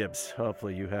Freddie Gibbs,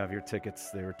 hopefully you have your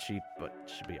tickets. They were cheap, but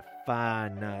it should be a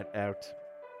fine night out.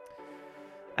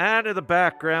 And in the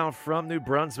background from New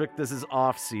Brunswick, this is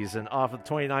Off Season, off of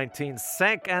 2019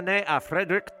 Cinq années à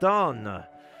Fredericton,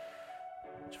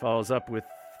 which follows up with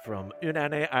from Une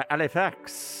année à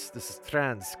Halifax. This is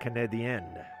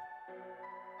Trans-Canadienne.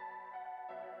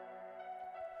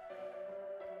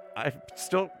 I'm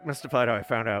still mystified how I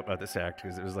found out about this act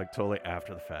because it was like totally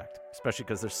after the fact, especially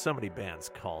because there's so many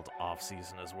bands called Off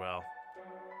Season as well.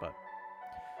 But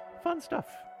fun stuff.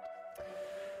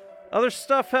 Other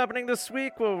stuff happening this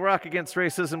week. We'll rock against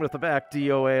racism with the back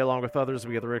DOA along with others.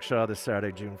 We get the Rickshaw this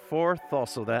Saturday, June 4th.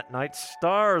 Also that night,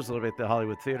 Stars will be at the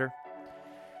Hollywood Theater.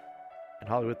 And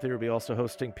Hollywood Theater will be also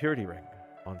hosting Purity Ring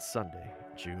on Sunday,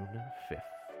 June 5th.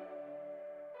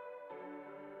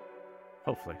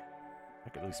 Hopefully I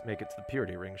can at least make it to the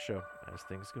Purity Ring show as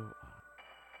things go on.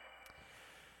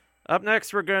 Up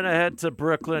next, we're going to head to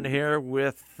Brooklyn here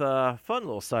with a fun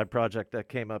little side project that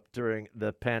came up during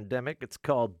the pandemic. It's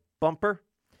called Bumper.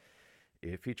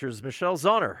 It features Michelle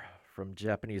Zauner from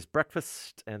Japanese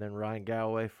Breakfast and then Ryan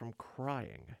Galloway from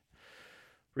Crying.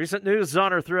 Recent news,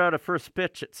 Zauner threw out a first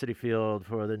pitch at Citi Field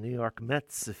for the New York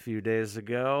Mets a few days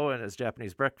ago, and his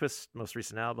Japanese Breakfast most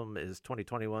recent album is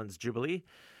 2021's Jubilee.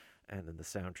 And then the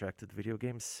soundtrack to the video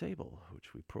game Sable,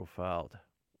 which we profiled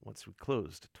once we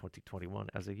closed 2021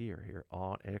 as a year here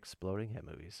on Exploding Head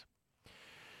Movies.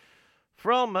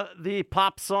 From the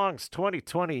Pop Songs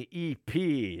 2020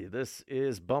 EP, this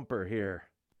is Bumper here.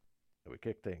 We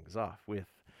kick things off with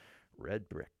Red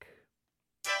Brick.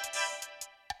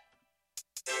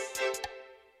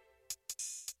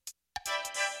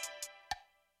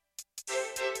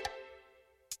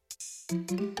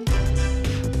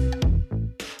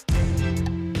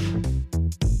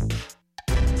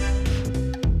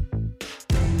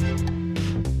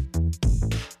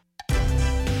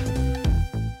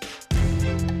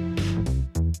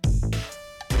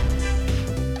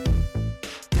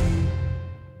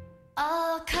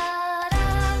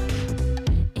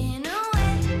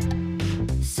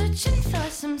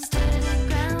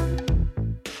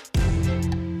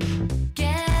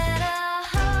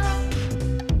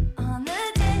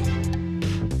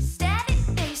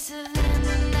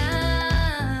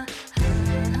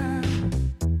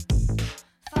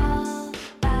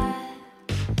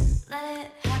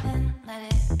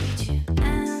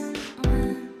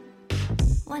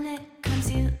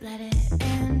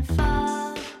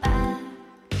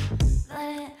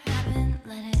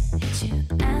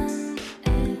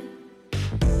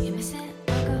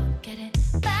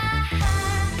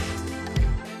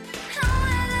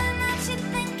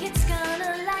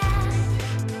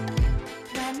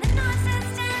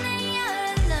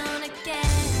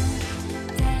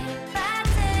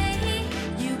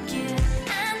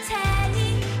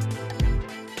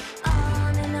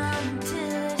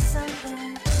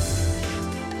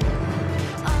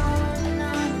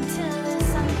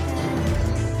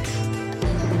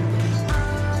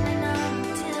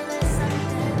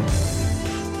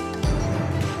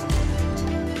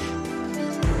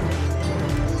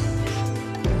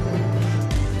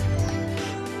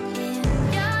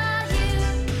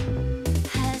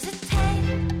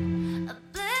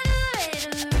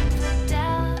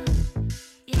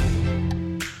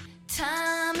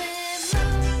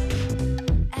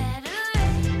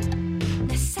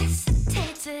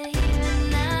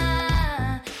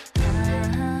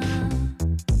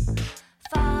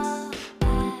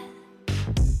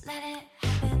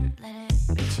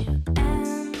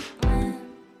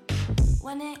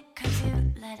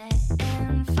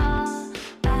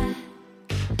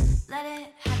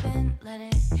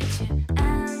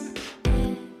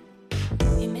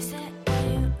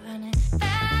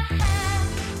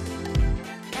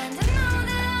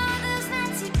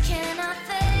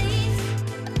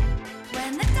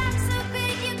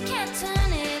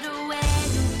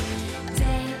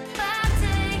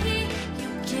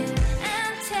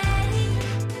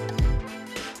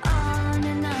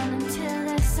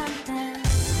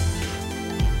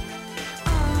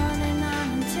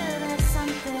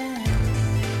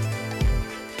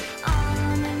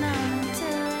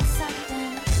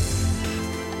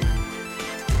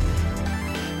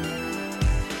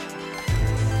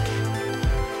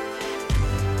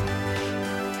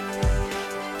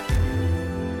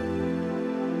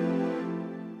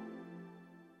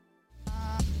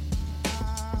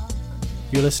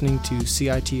 You're listening to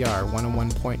CITR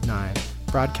 101.9,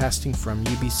 broadcasting from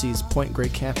UBC's Point Grey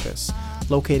campus,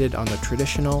 located on the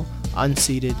traditional,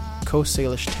 unceded Coast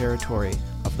Salish territory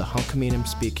of the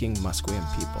Hunkaminam-speaking Musqueam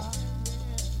people.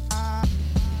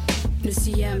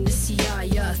 Nisiyam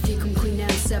nisiyaya thikum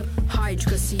quinansep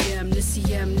hydrocasiam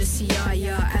nisiyam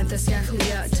nisiyaya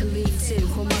anthascaclia talitin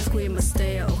homasquim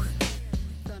masteo.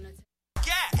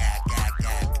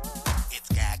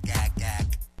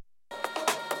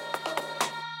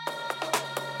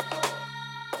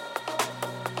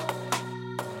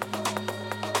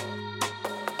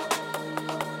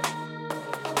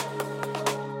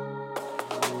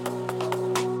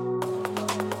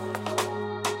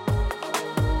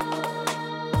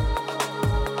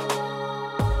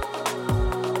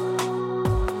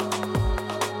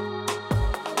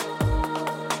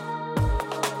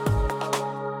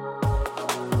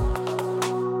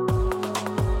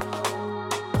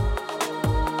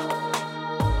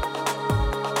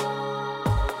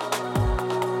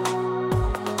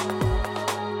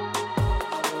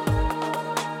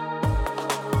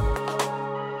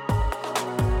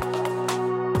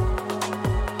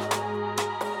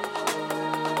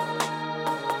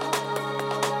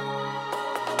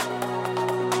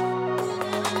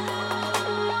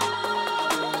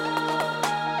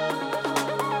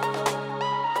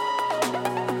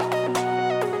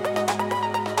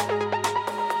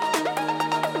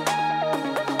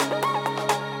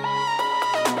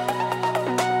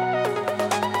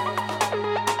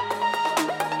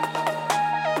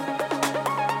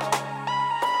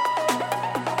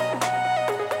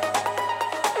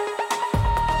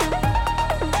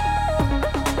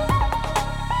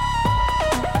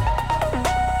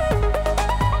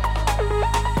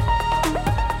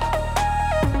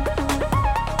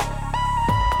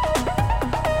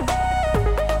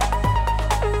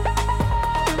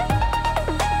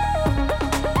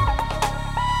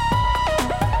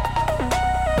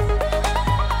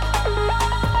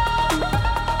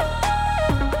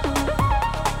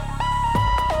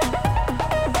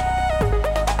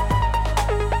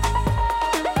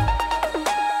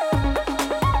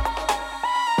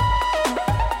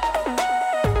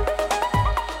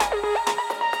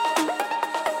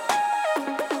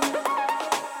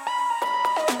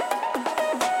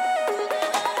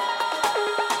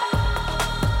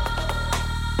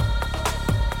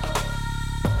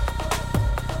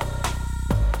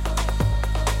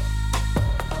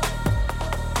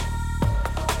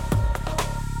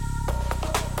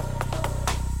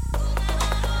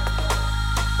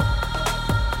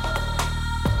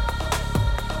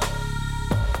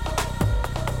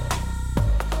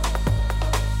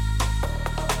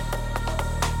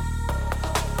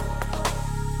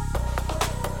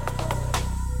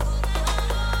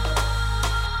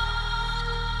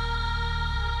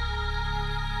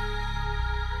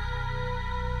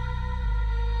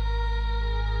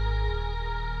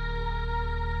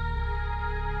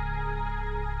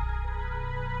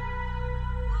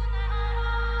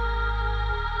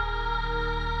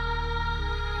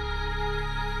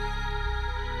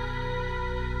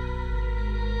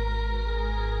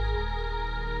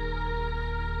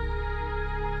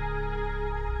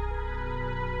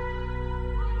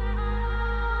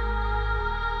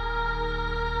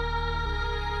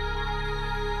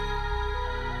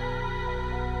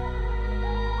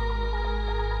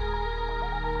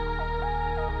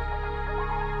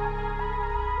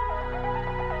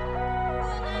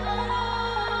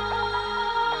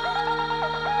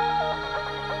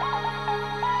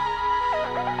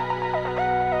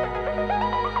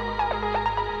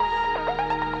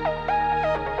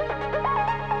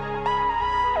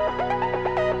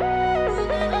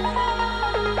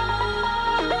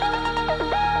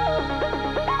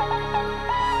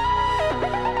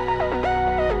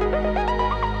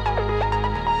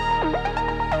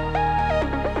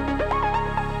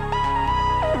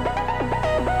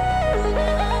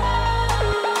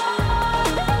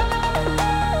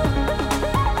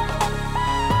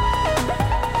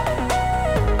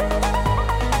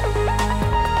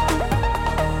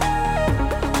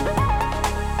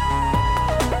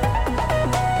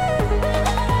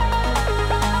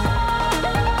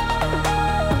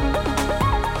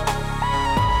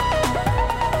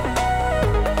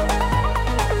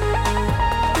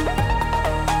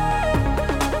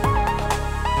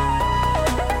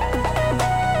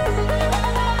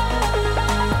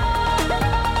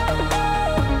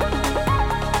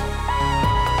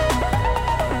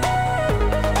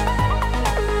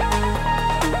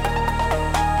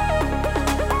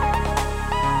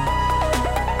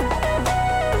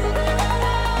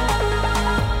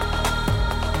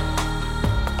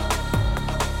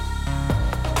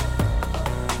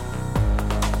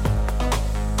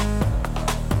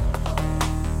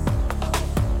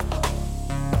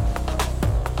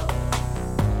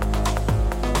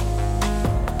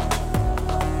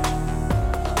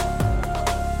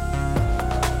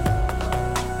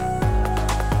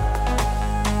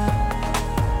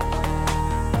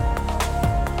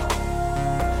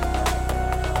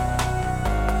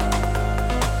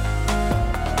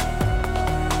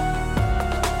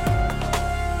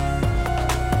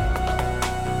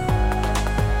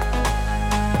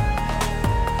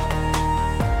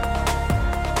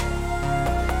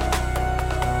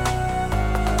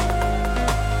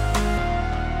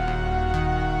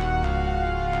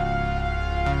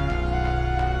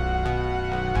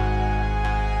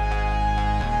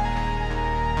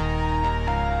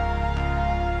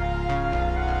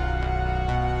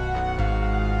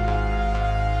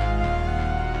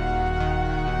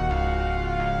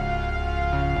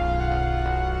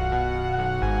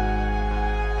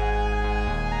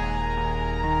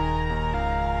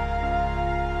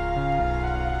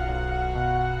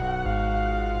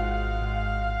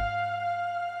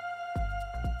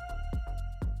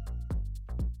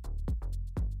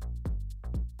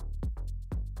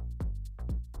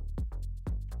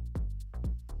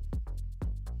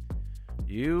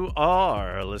 You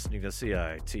are listening to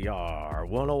CITR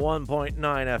 101.9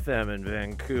 FM in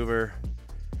Vancouver.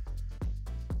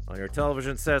 On your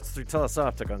television sets through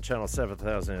Telesoptic on channel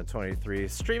 7023.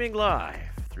 Streaming live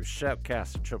through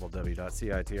Shoutcast at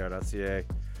www.citr.ca.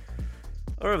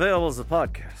 Or available as a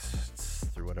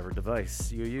podcast through whatever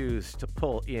device you use to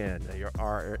pull in your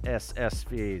RSS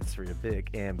feeds for your big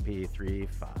MP3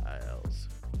 files.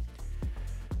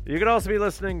 You could also be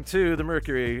listening to the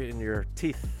mercury in your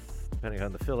teeth, depending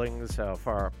on the fillings, how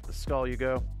far up the skull you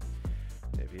go.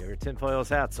 If you have your tinfoil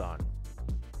hats on,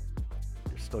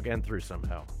 you're still getting through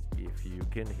somehow, if you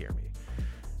can hear me.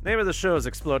 Name of the show is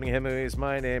Exploding Hit Movies.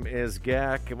 My name is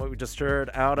Gak, and what we just heard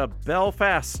out of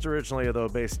Belfast, originally though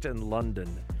based in London,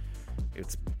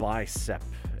 it's Bicep,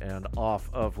 and off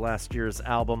of last year's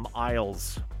album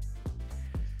Isles.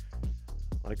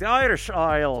 Like the Irish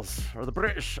Isles, or the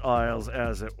British Isles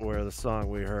as it were, the song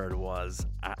we heard was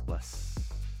Atlas.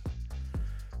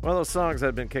 One of those songs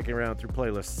I've been kicking around through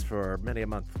playlists for many a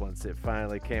month once it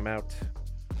finally came out.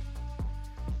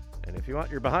 And if you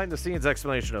want your behind-the-scenes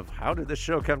explanation of how did this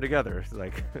show come together,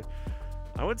 like,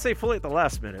 I wouldn't say fully at the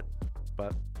last minute,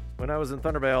 but when I was in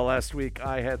Thunderbale last week,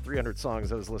 I had 300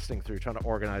 songs I was listening through, trying to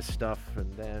organize stuff,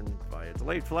 and then via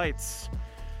delayed flights,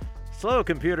 slow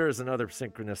computers, and other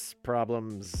synchronous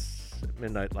problems, at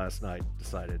midnight last night,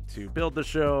 decided to build the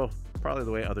show probably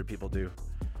the way other people do,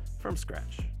 from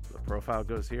scratch. The profile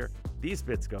goes here, these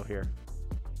bits go here,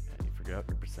 and you figure out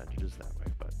your percentages that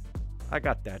way, but I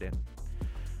got that in.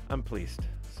 I'm pleased,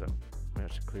 so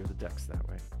managed to clear the decks that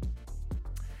way.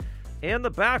 In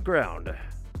the background,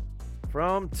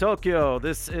 from Tokyo,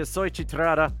 this is Soichi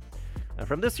Terada, and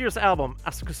from this year's album,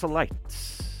 Asakusa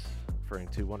Lights, referring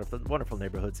to one of the wonderful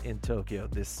neighborhoods in Tokyo,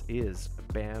 this is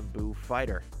Bamboo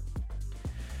Fighter.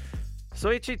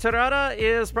 Soichi Terada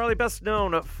is probably best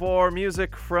known for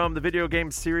music from the video game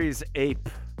series Ape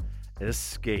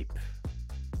Escape,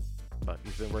 but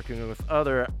he's been working with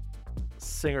other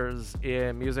singers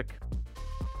in music.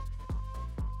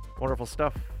 Wonderful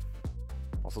stuff.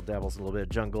 Also dabbles in a little bit of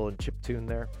jungle and chiptune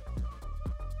there.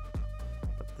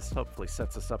 But this hopefully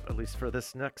sets us up, at least for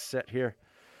this next set here,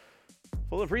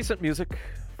 full of recent music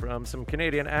from some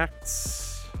Canadian acts.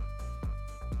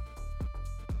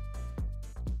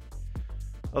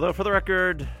 Although, for the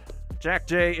record, Jack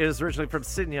J is originally from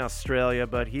Sydney, Australia,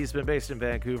 but he's been based in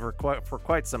Vancouver for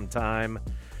quite some time.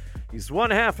 He's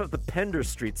one half of the Pender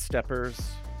Street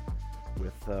Steppers,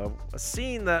 with a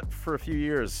scene that for a few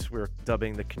years we're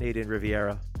dubbing the Canadian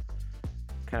Riviera.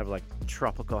 Kind of like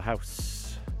tropical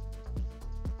house.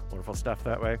 Wonderful stuff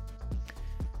that way.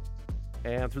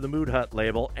 And through the Mood Hut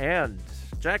label. And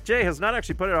Jack J has not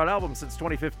actually put out an album since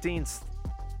 2015's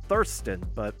Thurston,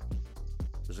 but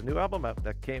there's a new album out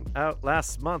that came out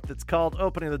last month. It's called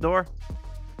Opening the Door.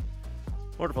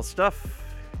 Wonderful stuff.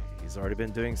 He's already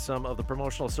been doing some of the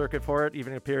promotional circuit for it,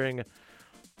 even appearing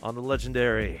on the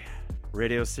legendary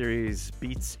radio series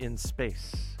Beats in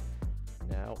Space,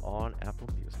 now on Apple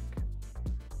Music.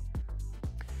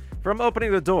 From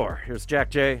Opening the Door, here's Jack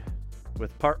J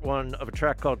with part one of a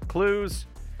track called Clues,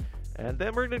 and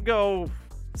then we're going to go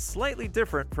slightly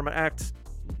different from an act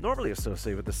normally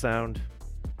associated with the sound,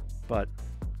 but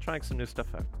trying some new stuff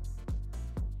out.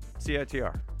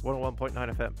 CITR 101.9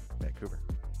 FM, Vancouver.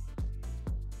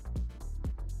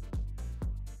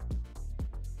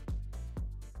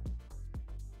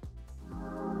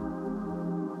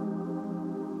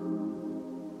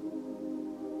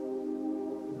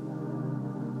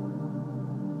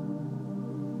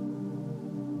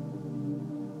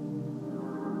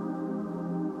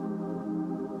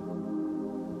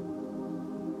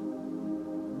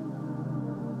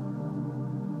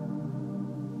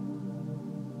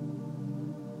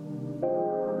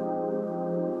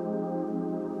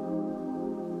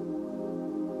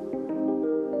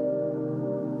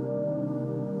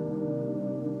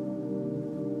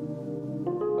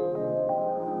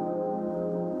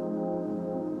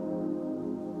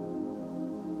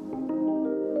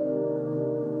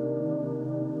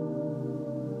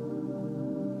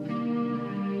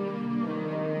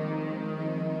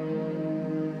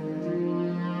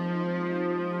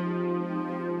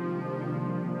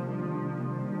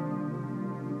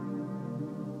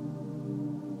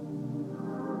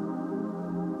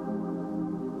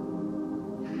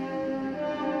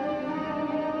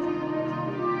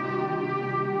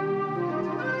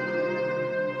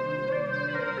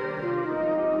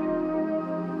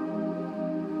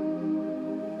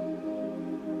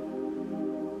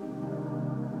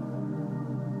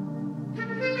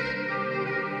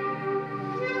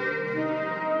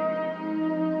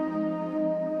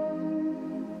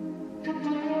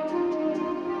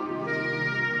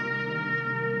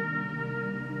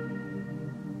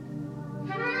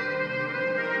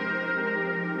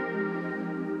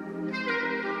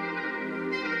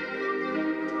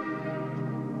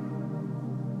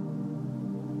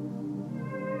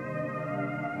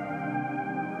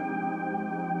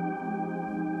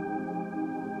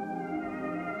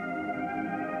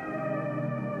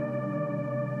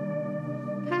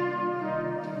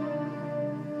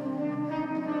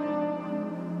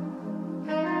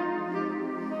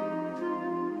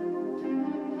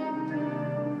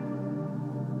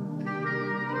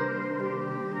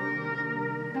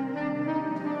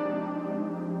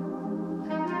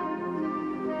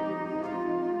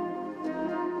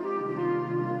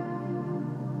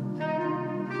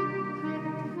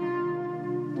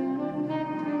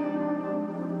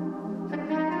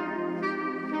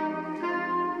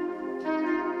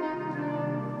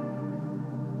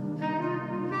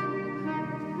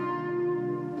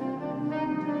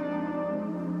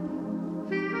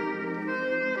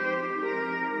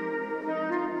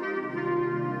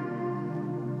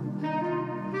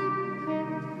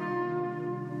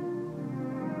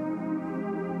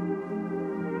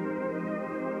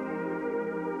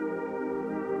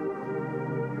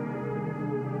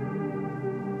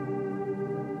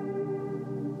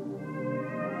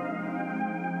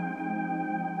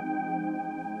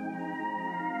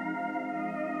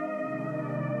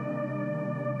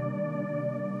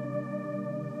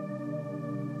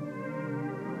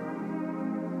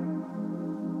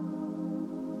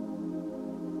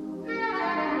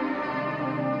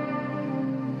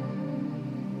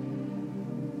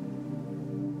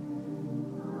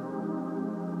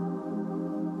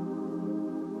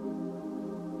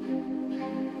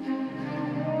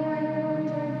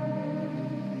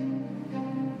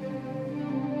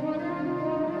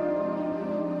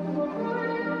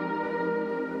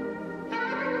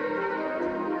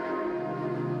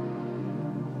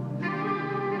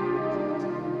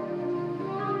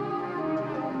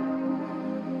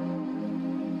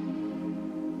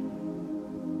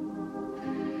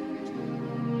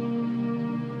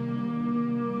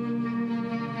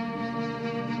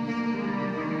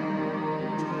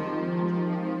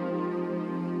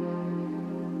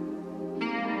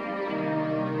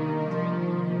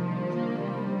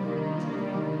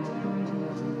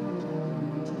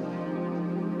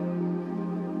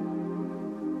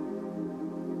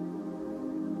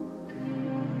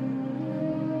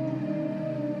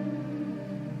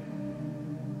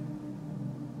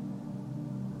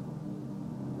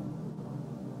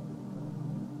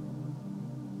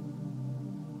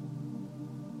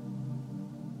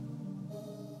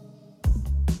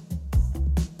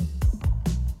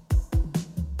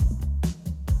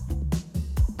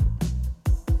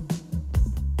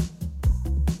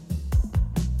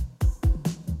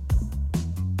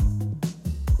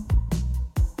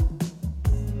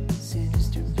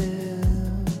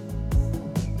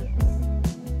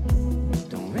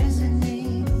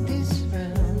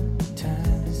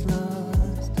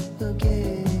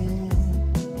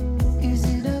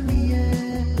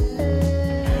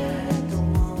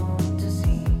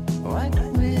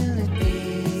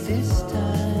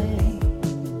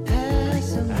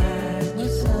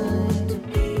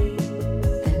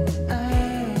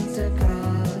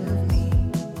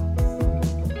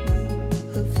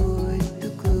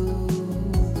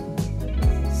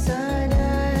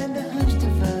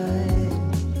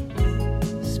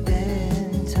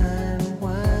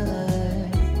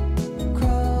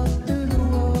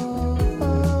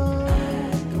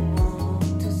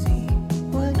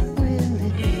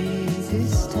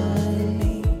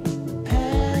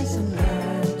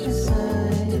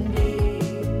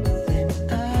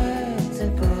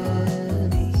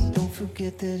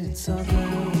 forget that it's all right.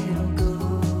 I'll go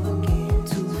again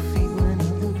to the feet when I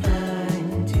look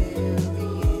behind.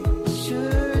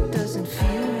 Sure, it doesn't feel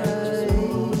right.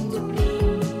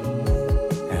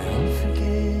 I don't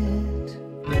forget.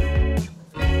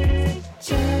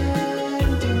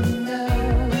 Chanting now,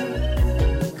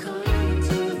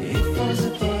 it falls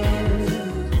apart.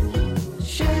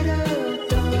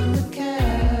 Shadowed on the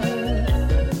cab,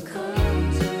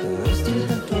 rose to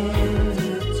the bed.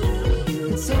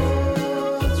 It's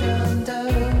all drowned out.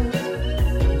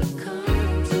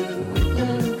 With no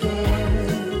regret.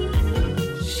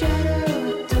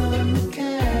 Shadowed on the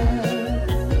cab,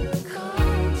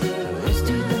 rose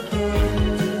to the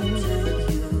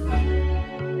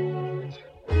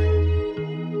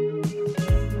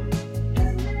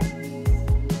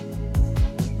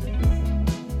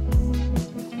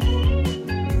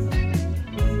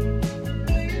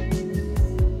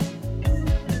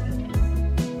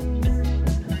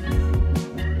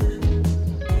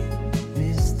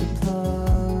missed the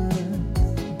plot.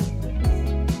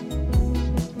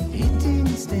 It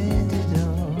didn't stand at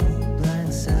all.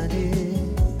 Blindsided.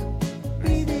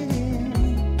 Breathe it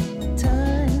in.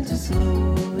 Time to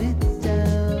slow it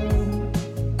down.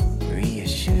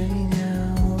 Reassure me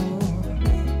now.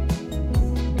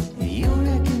 You'll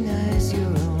recognize your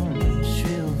own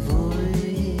shrill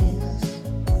voice.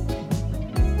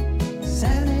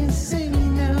 Silence, say me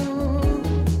now.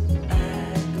 I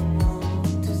don't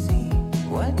want to see.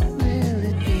 What will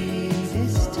it be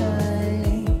this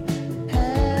time?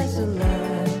 Has a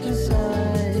line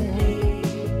beside.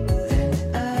 Then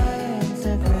I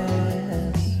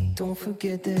digress. Don't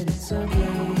forget that it's all right.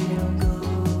 I'll go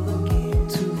again.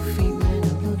 2 feet when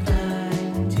I look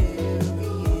down.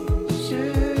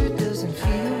 Sure, it doesn't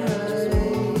feel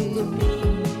right.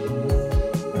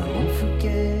 I won't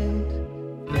forget.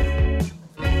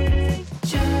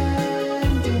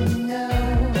 Chanting now,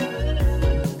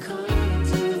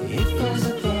 it falls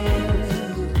apart.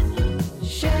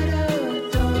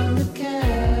 Shadowed on the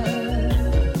cab,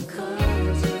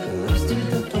 rose to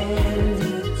the bed.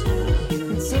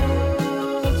 It's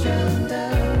all drowned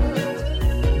out.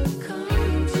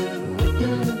 With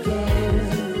no regret.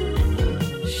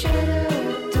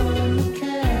 Shadowed on the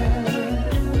cab,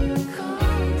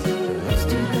 rose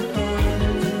to the bed.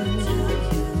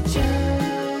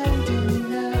 Chanting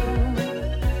now,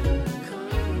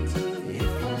 it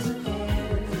falls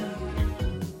apart.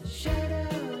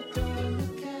 Shadowed on the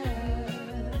cab,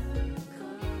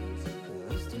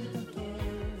 rose to the bed.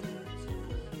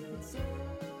 It's all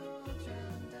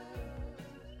drowned out.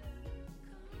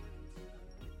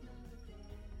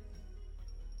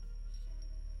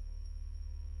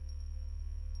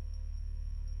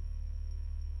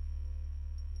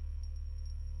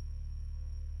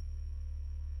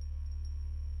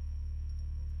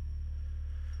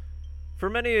 For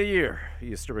many a year, he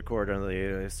used to record under the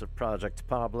alias of Project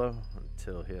Pablo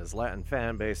until his Latin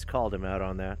fan base called him out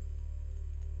on that.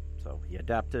 So he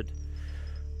adapted,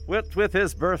 with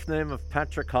his birth name of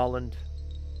Patrick Holland.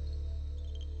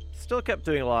 Still kept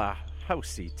doing a lot of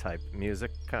housey type music,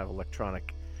 kind of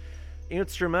electronic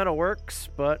instrumental works,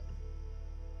 but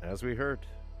as we heard,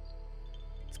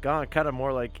 it's gone kind of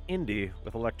more like indie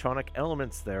with electronic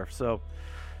elements there. So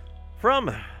from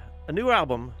a new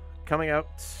album coming out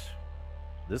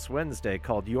this Wednesday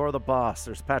called You're the Boss,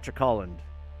 there's Patrick Holland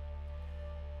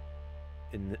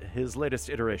in his latest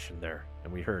iteration there,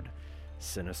 and we heard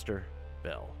Sinister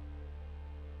Bell.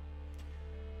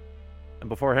 And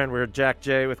beforehand we heard Jack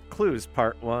J with Clues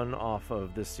Part 1 off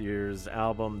of this year's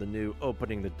album, the new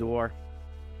Opening the Door.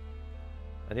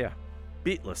 And yeah,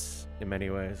 beatless in many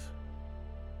ways.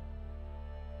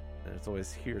 And it's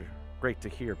always great to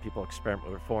hear people experiment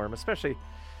with form, especially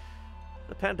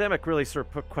the pandemic really sort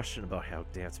of put question about how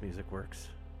dance music works.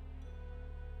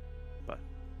 But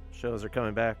shows are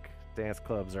coming back. Dance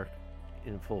clubs are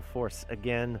in full force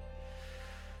again.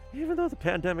 Even though the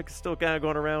pandemic is still kind of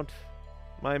going around,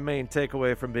 my main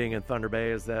takeaway from being in Thunder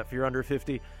Bay is that if you're under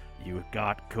 50, you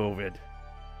got COVID.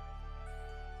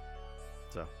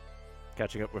 So,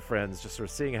 catching up with friends, just sort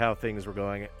of seeing how things were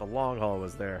going. The long haul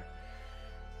was there.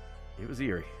 It was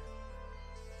eerie.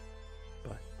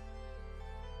 But,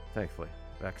 thankfully,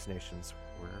 vaccinations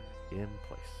were in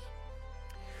place.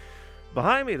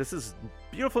 Behind me, this is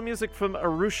beautiful music from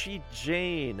Arushi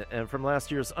Jain, and from last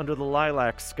year's Under the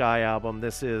Lilac Sky album,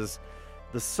 this is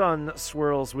The Sun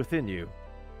Swirls Within You.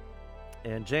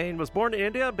 And Jain was born in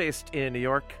India, based in New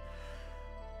York,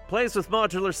 plays with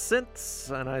modular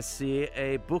synths, and I see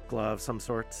a bukla of some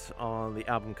sort on the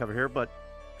album cover here, but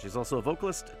she's also a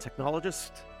vocalist, a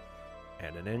technologist,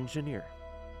 and an engineer.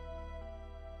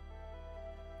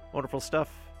 Wonderful stuff.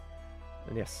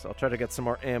 And yes, I'll try to get some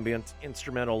more ambient,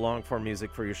 instrumental, long-form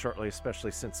music for you shortly,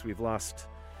 especially since we've lost,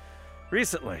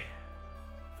 recently,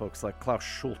 folks like Klaus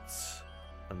Schultz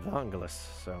and Vangelis.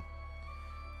 So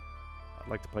I'd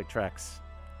like to play tracks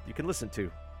you can listen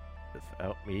to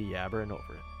without me yabbering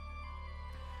over it.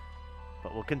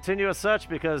 But we'll continue as such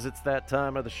because it's that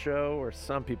time of the show where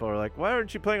some people are like, why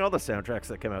aren't you playing all the soundtracks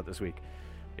that came out this week?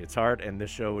 It's hard, and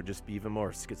this show would just be even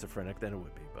more schizophrenic than it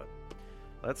would be. But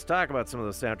let's talk about some of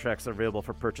the soundtracks that are available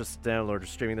for purchase, download, or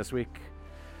streaming this week.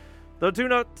 Though do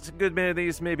note, a good many of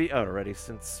these may be out already,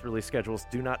 since release schedules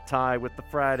do not tie with the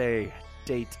Friday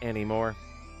date anymore,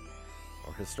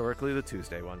 or historically the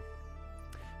Tuesday one.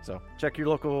 So check your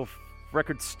local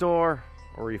record store,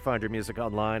 or where you find your music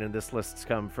online, and this list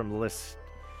comes from the list.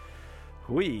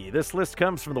 This list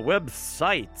comes from the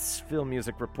websites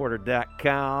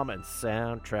filmmusicreporter.com and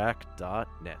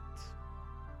soundtrack.net.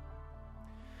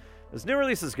 As new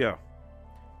releases go,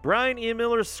 Brian E.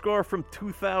 Miller's score from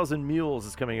 2000 Mules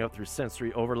is coming out through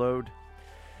Sensory Overload.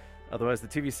 Otherwise, the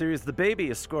TV series The Baby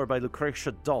is scored by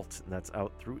Lucretia Dalt, and that's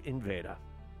out through Invada.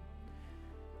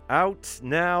 Out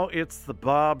now, it's the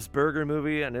Bob's Burger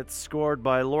movie, and it's scored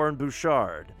by Lauren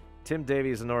Bouchard, Tim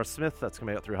Davies, and Nora Smith. That's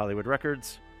coming out through Hollywood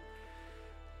Records.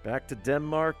 Back to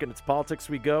Denmark and its politics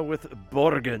we go with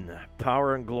Borgen,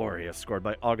 Power and Glory, scored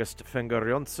by August Fenger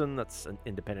Jonsson. That's an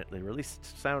independently released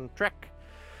soundtrack.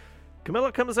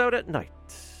 Camilla Comes Out Tonight,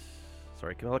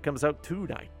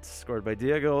 scored by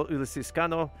Diego Ulises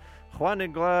Cano,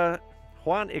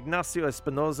 Juan Ignacio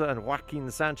Espinosa, and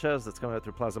Joaquin Sanchez. That's coming out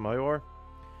through Plaza Mayor.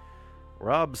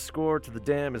 Rob's score to The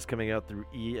Dam is coming out through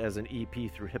as an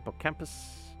EP through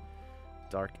Hippocampus.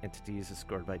 Dark Entities is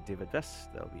scored by David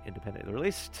Vest. That will be independently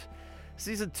released.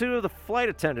 Season 2 of The Flight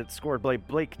Attendant, scored by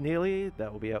Blake Neely.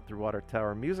 That will be out through Water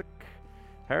Tower Music.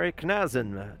 Harry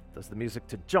Knazin does the music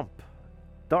to Jump,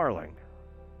 Darling.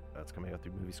 That's coming out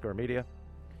through Movie Score Media.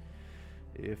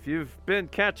 If you've been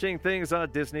catching things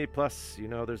on Disney Plus, you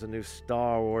know there's a new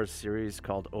Star Wars series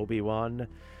called Obi-Wan,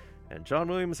 and John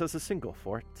Williams has a single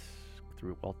for it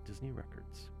through Walt Disney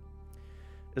Records.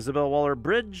 Isabel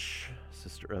Waller-Bridge,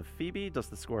 sister of Phoebe, does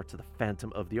the score to The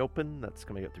Phantom of the Open. That's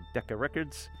coming out through Decca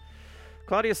Records.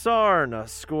 Claudia Sarn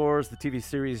scores the TV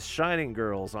series Shining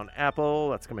Girls on Apple.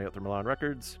 That's coming out through Milan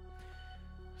Records.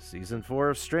 Season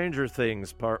 4 of Stranger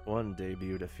Things Part 1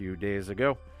 debuted a few days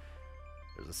ago.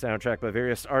 There's a soundtrack by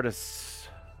various artists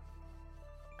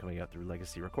coming out through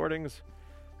Legacy Recordings.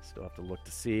 Still have to look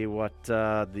to see what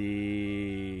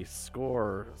the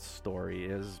score story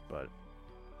is, but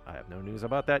I have no news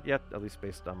about that yet, at least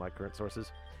based on my current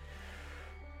sources.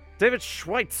 David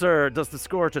Schweitzer does the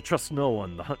score to Trust No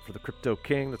One, The Hunt for the Crypto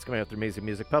King. That's coming out through Amazing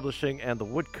Music Publishing. And The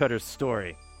Woodcutter's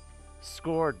Story,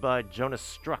 scored by Jonas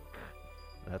Struck.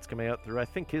 That's coming out through, I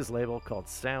think, his label called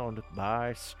Sound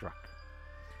by Struck.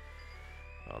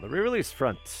 On the re-release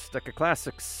front, Decca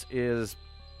Classics is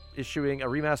issuing a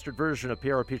remastered version of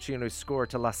Piero Piccino's score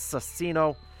to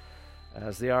L'Assassino,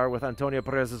 as they are with Antonio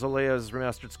Perez Olea's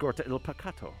remastered score to Il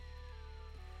Peccato.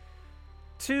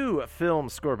 2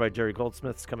 films scored by Jerry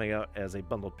Goldsmith's coming out as a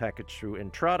bundled package through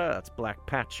Entrada. That's Black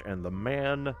Patch and The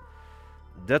Man.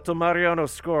 Detto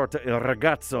Mariano's score to Il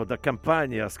Ragazzo da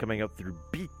Campagna is coming out through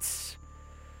Beats.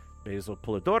 Basil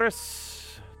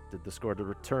Polidorus did the score to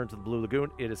Return to the Blue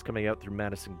Lagoon. It is coming out through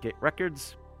Madison Gate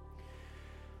Records.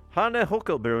 Hanne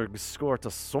Huckelberg's score to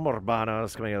Sommerbana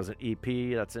is coming out as an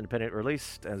EP. That's independent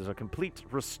released. And there's a complete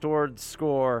restored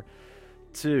score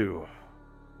to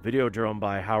Videodrome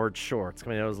by Howard Shore. It's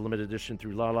coming out as a limited edition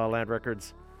through La La Land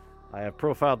Records. I have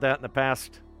profiled that in the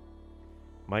past.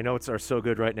 My notes are so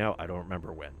good right now, I don't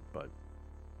remember when, but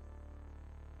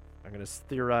I'm going to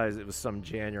theorize it was some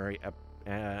January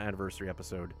anniversary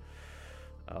episode.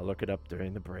 I'll look it up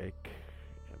during the break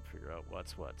and figure out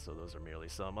what's what. So those are merely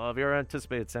some of your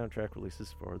anticipated soundtrack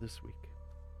releases for this week.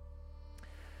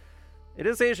 It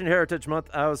is Asian Heritage Month.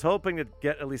 I was hoping to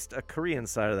get at least a Korean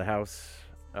side of the house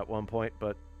at one point,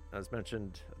 but as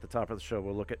mentioned at the top of the show,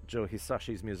 we'll look at Joe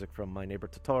Hisashi's music from My Neighbor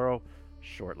Totoro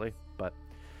shortly. But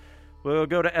we'll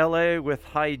go to LA with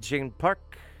Hai Jane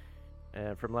Park,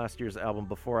 and from last year's album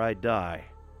Before I Die,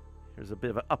 here's a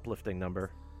bit of an uplifting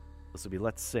number. This will be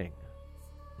Let's Sing,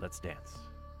 Let's Dance.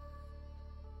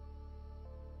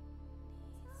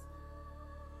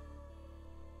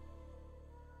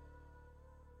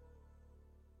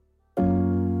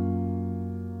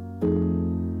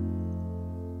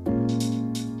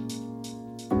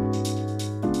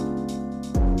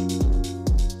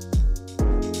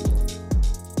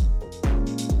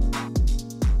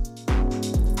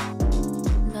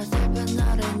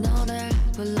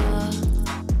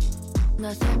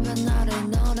 나 슬픈 날에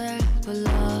너를 불러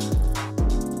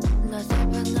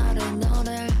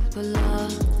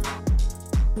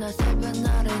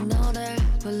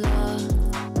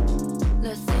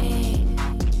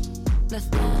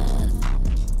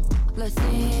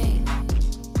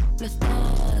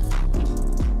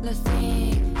Let's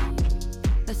sing,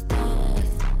 let's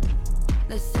dance,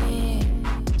 let's sing,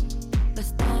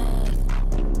 let's dance.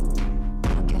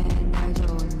 이렇게 날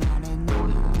좋은 날에 너와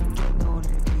함께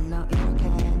노래를 불러. 이렇게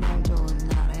날 좋은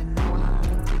날에 너와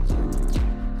함께 춤춰.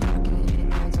 이렇게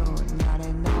날 좋은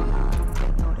날에 너와 함께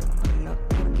노래를 불러.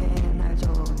 이렇게 날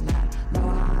좋은 날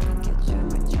너와 함께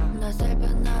춤을 춰. 나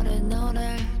슬픈 날에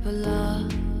노래를 불러.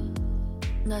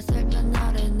 나 슬픈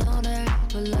날에 노래를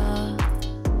불러.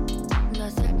 나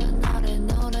슬픈 날에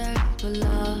노래를 불러.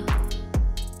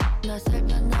 나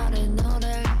슬픈 날에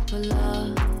노래를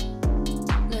불러.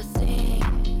 Let's sing,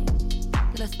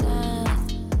 let's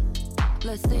dance,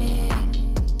 let's sing,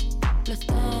 let's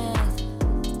dance,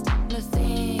 let's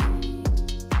sing,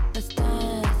 let's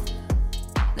dance,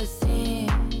 let's sing,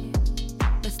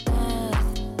 let's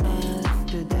dance.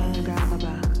 두 눈을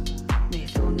감아봐. 내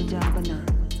손을 잡아 넌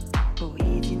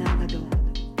보이진 않아도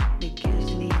느낄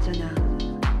순 있잖아.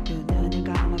 두 눈을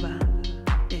감아봐.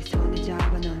 내 손을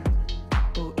잡아 넌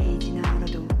보이진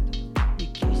않아도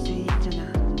느낄 수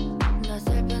있잖아. 나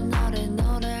슬픈 날에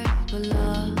노래를 불러.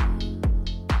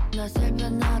 나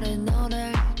슬픈 날에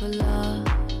노래를 불러.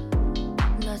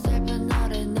 나 슬픈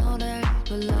날에 노래를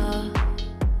불러.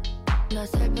 나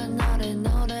슬픈 날에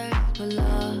노래를 불러.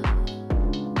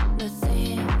 Let's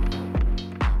sing,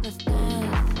 let's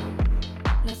dance,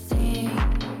 let's sing,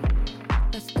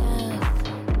 let's dance,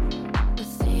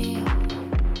 let's sing,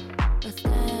 let's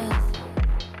dance,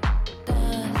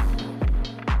 dance,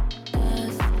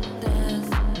 dance, dance.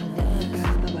 눈을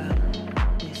감아봐.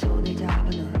 내 손을 잡아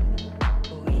넌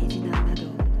보이진 않아도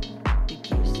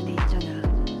느낄 순 있잖아.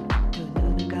 두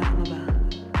눈을 감아봐.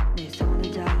 내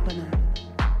손을 잡아 넌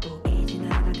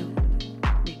보이진 않아도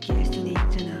느낄 순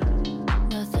있잖아.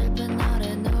 나 슬픈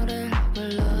날에 노래를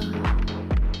불러.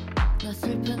 나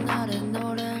슬픈 날에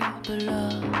노래를 불러.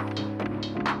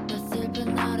 나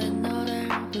슬픈 날에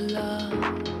노래를 불러.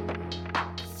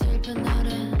 슬픈 날에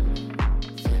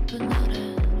슬픈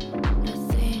날에 Let's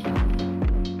sing,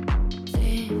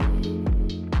 sing,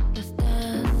 let's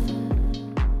dance,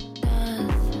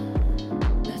 dance.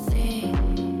 Let's sing,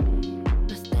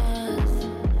 let's dance,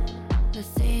 let's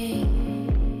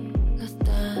sing, let's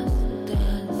dance,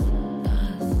 dance,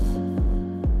 dance.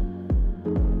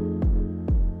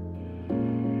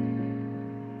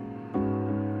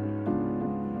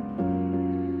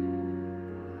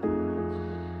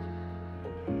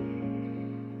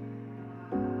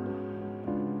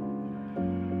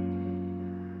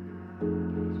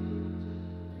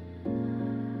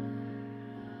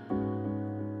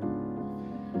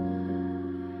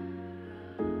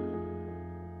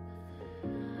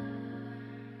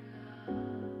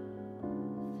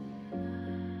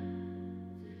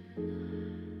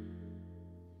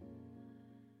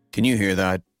 Can you hear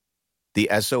that? The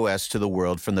SOS to the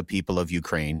world from the people of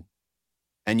Ukraine.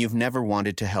 And you've never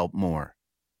wanted to help more,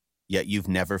 yet you've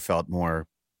never felt more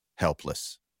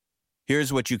helpless.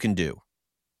 Here's what you can do.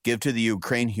 Give to the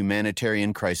Ukraine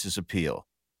Humanitarian Crisis Appeal.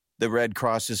 The Red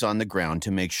Cross is on the ground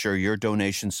to make sure your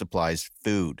donation supplies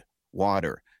food,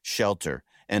 water, shelter,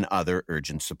 and other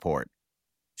urgent support.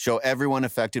 Show everyone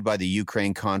affected by the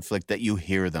Ukraine conflict that you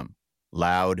hear them,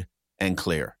 loud and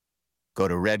clear. Go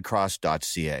to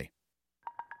redcross.ca.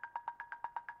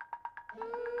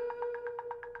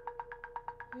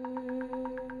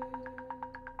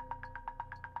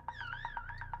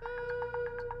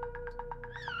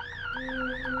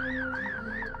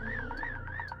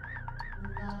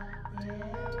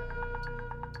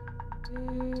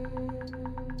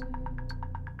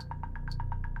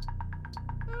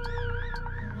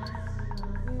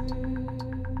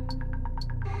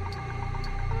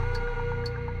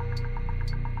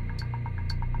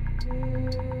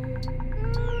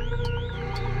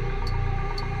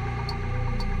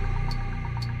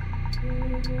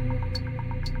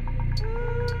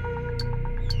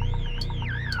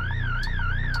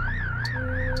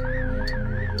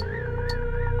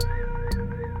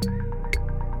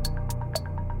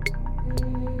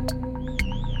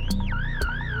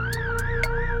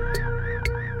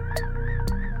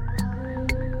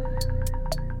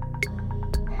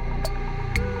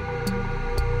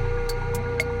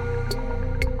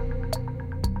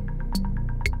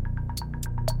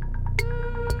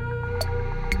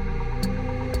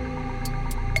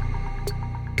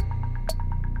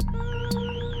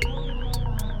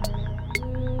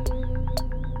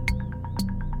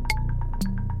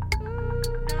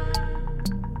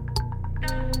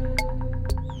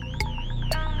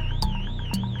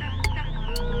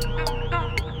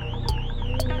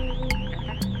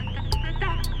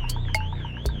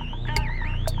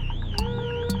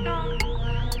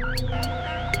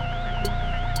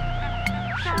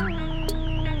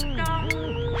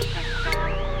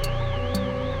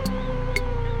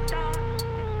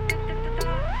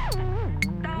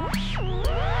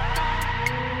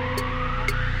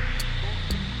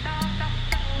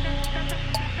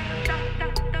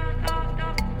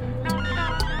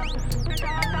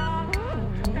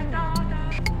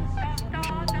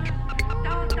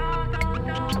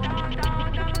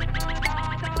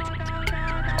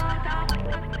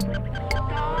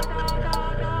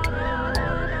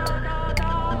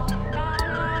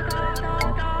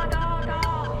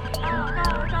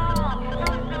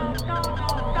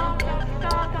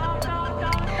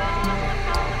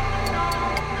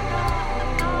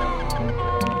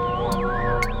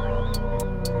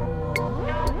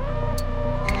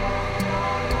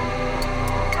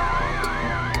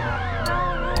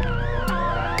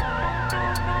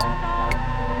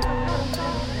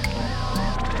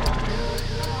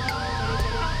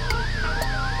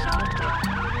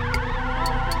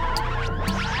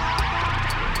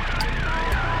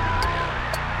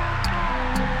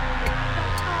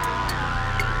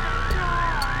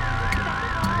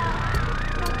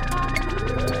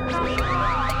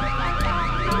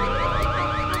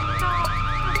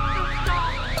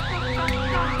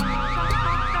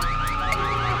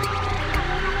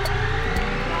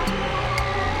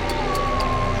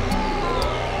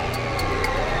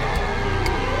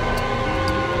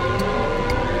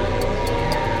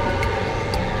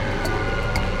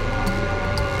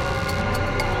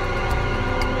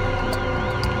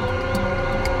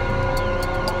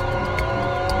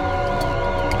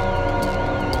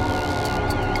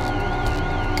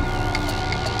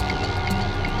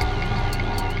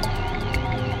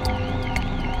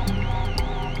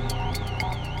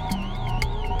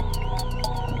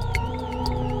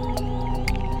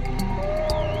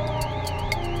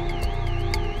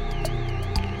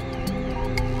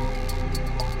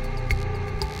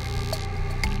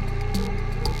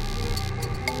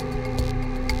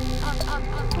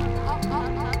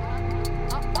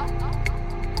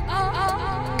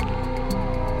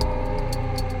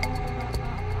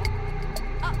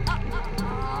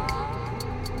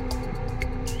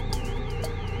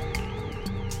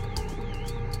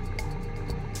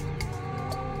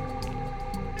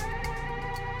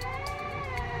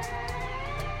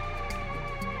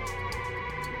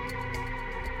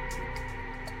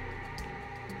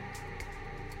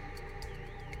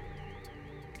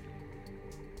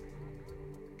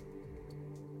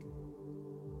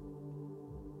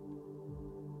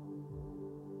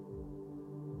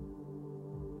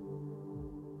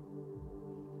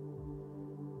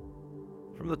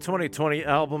 From the 2020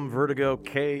 album Vertigo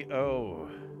KO.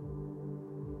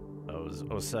 That was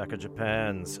Osaka,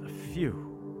 Japan's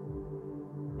Phew.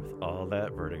 With all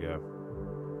that vertigo.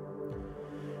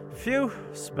 Phew,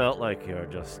 spelt like you're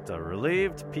just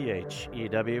relieved.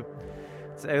 P-H-E-W.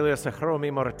 It's alias Hiromi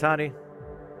Moritani.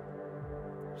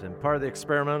 He's been part of the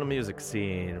experimental music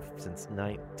scene since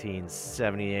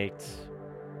 1978.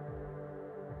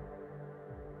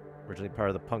 Originally part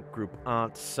of the punk group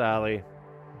Aunt Sally.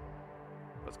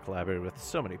 Was collaborated with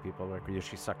so many people like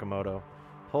Ryushi Sakamoto,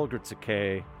 Holger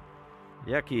Tsuke,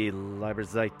 Yaki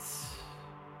Leiberzeit,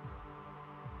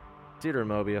 Dieter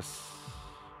Mobius,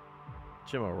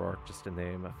 Jim O'Rourke, just to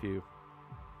name a few.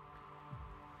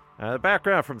 The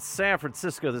background from San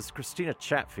Francisco, this is Christina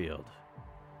Chatfield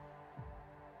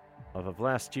of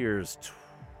last year's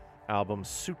album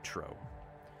Sutro,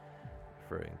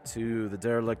 referring to the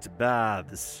derelict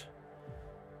baths,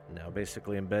 now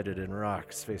basically embedded in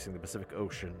rocks facing the Pacific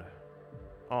Ocean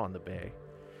on the bay.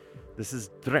 This is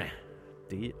Drin,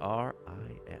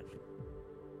 D-R-I-N.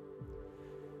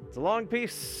 It's a long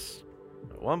piece.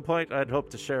 At one point, I'd hope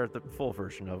to share the full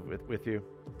version of it with you.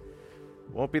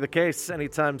 Won't be the case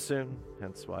anytime soon,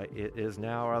 hence why it is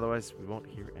now, or otherwise we won't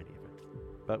hear any of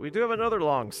it. But we do have another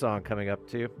long song coming up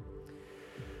to you.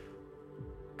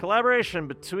 Collaboration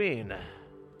between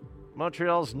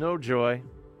Montreal's No Joy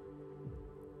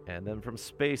and then from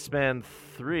Spaceman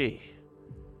 3,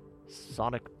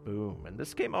 Sonic Boom. And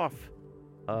this came off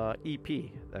EP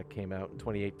that came out in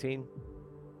 2018.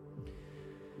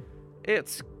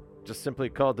 It's just simply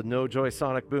called the No Joy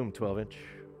Sonic Boom 12-inch.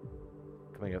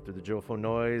 Coming out through the Jofo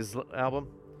Noise album.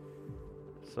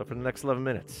 So for the next 11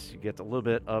 minutes, you get a little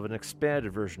bit of an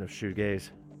expanded version of shoegaze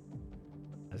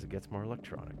as it gets more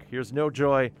electronic. Here's No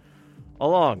Joy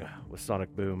along with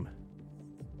Sonic Boom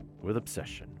with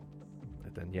Obsession.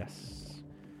 And then, yes,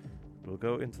 we'll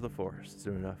go into the forest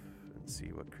soon enough and see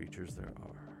what creatures there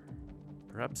are.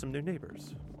 Perhaps some new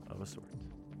neighbors of a sort.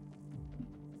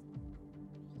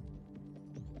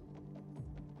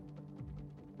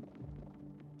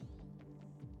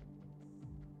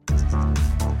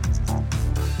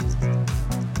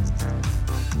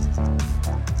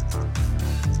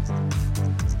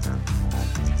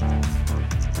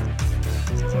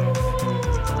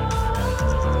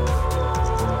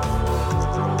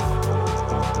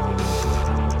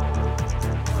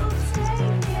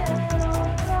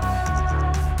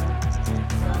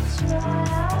 Try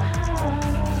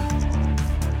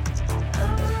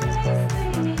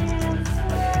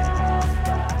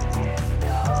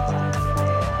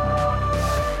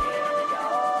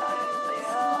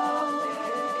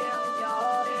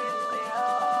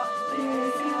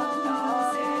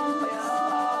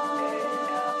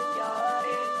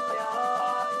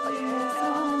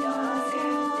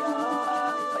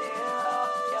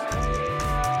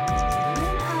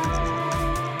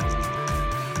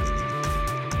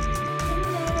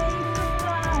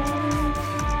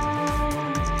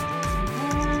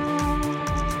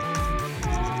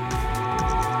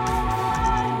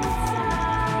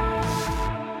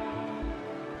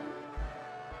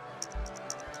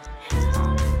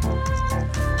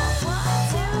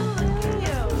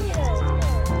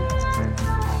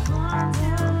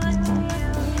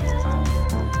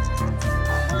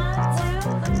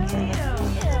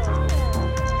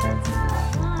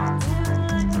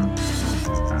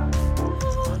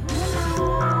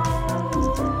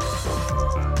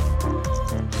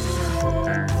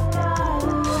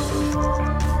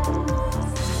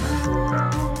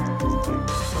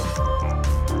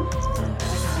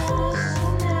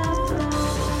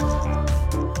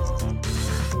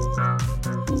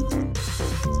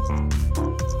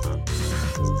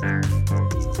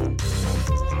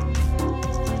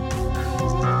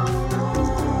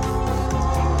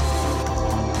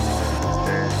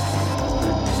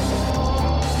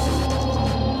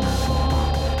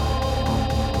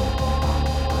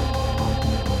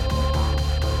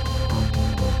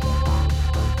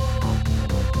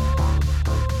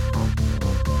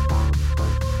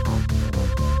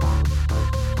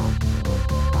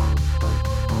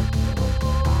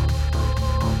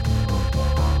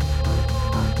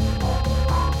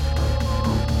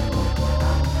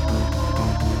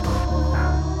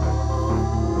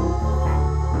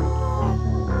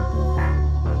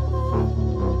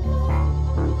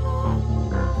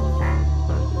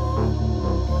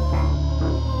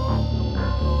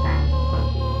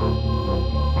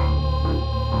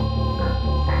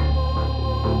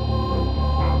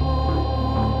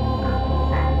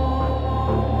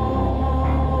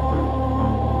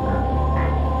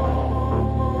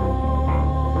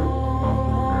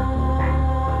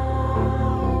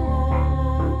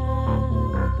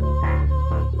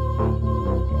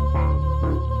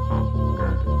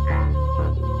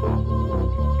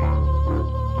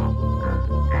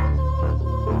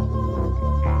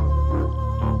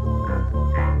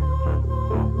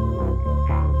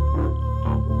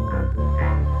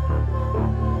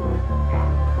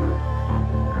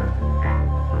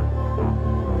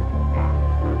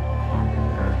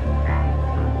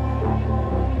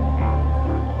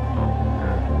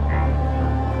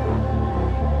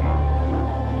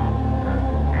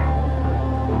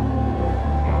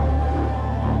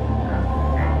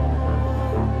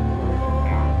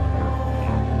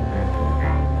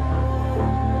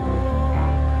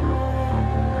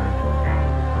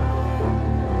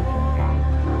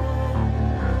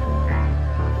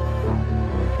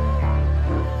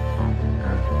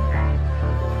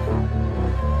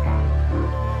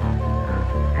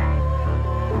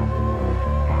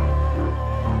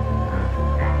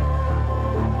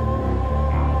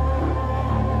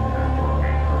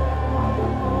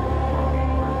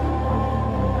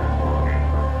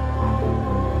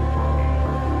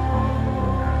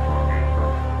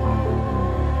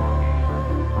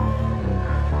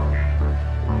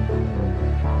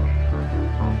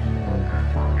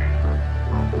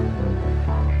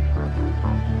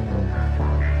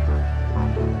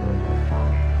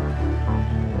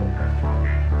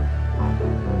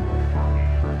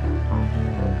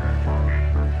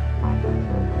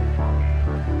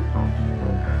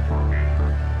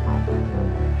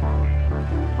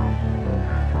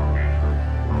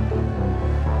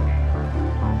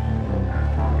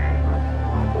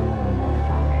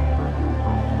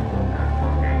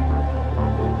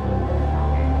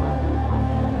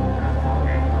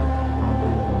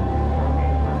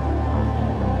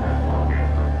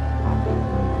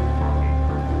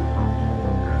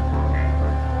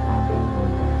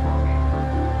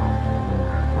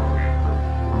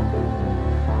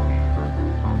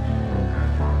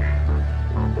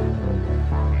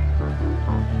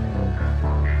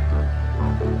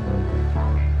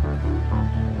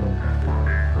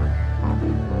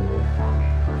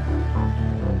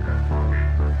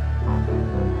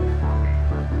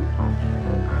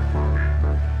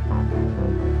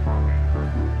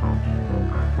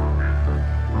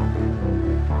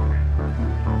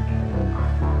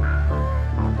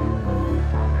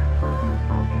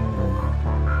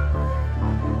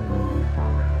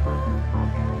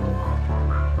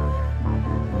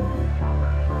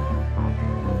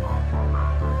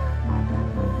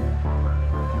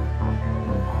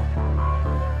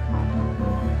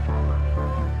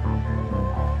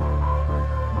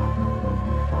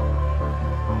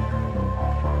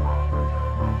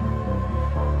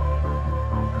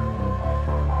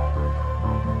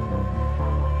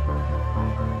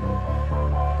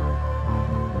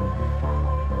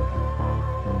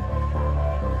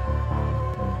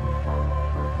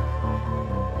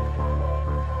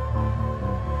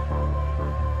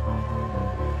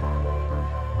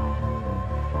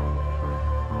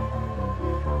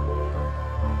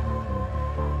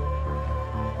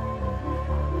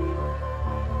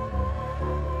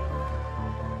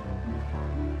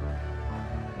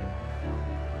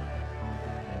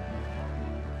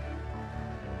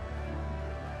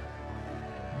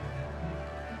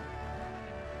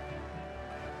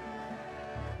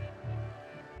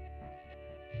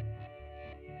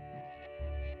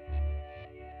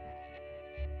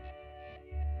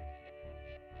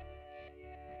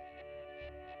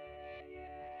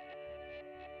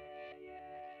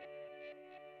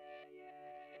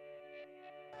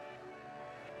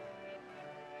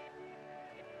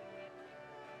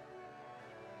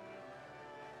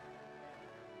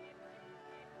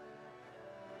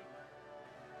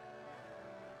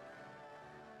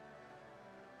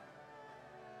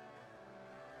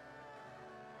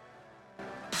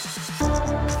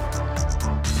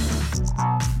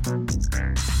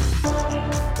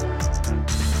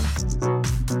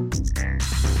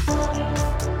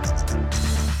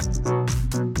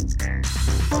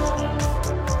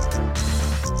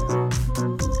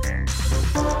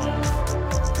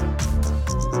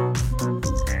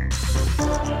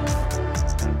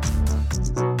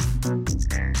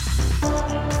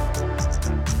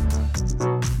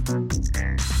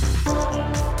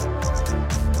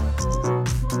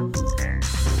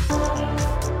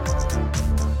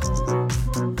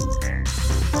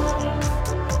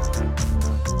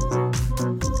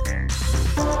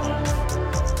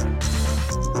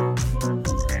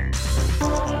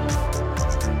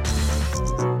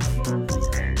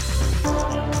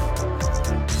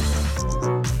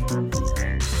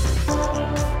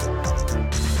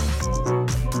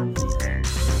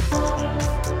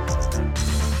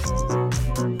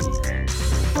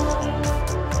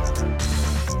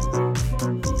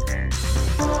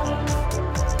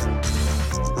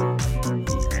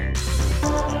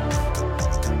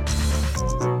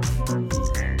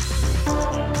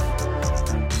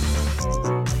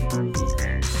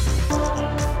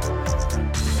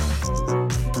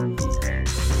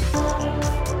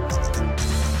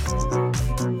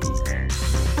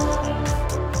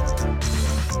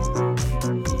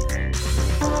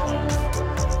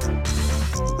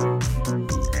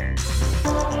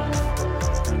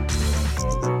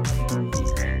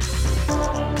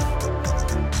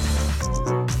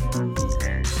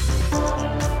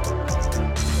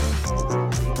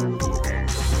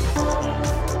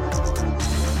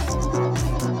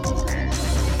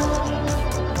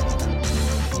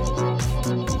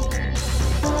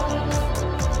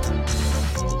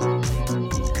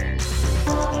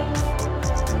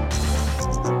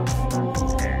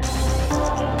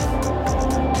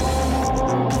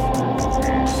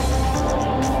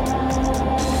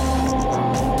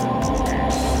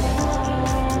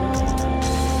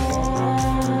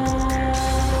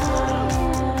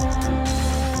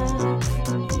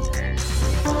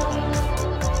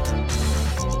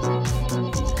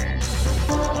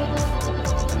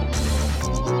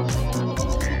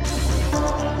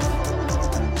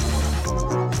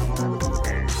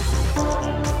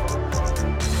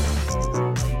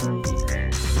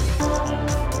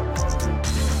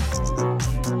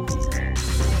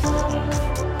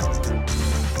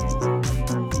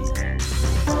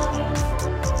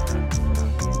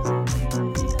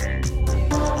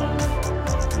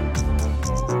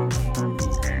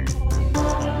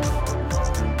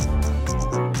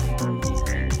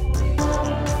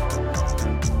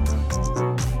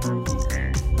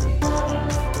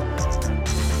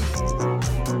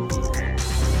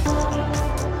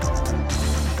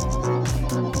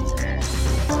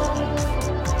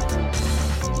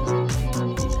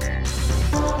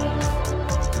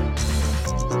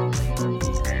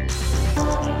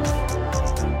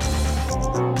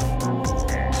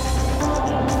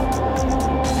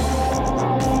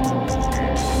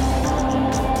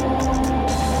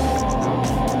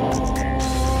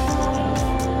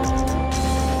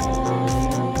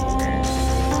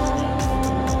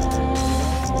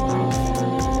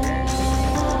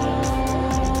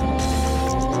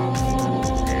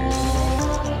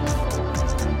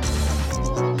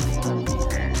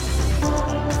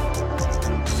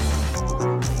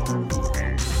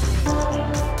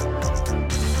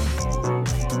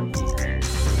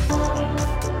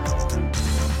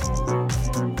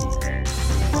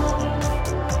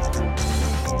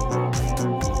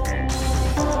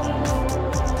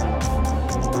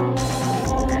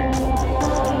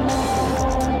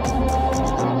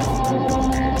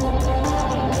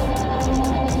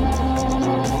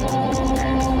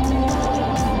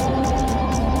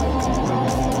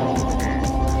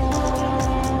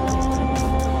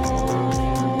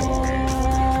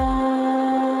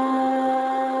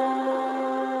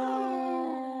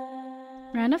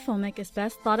Randophomic is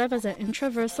best thought of as an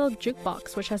intraversal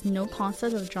jukebox which has no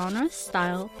concept of genre,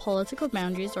 style, political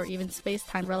boundaries, or even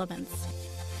space-time relevance.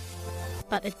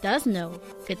 But it does know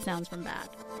good sounds from bad.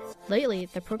 Lately,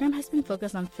 the program has been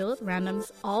focused on Philip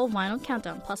Random's all-vinyl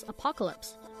countdown plus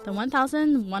Apocalypse, the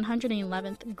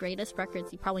 1111th greatest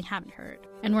records you probably haven't heard.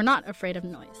 And we're not afraid of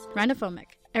noise.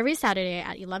 Randophomic, every Saturday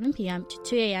at 11 p.m. to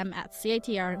 2 a.m. at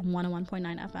CITR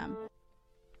 101.9 FM.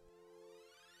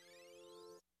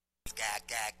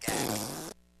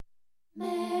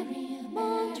 Mary and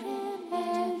Montreal,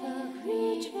 ever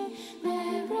creature,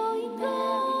 narrowing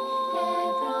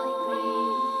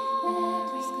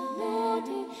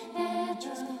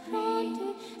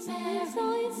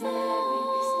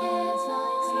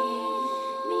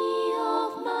me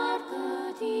of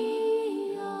Marcadia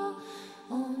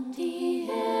on the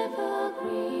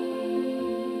evergreen.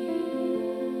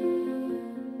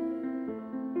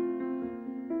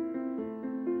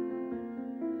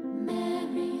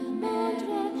 Mary and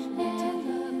Montreal,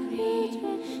 ever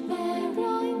creature,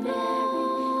 narrowing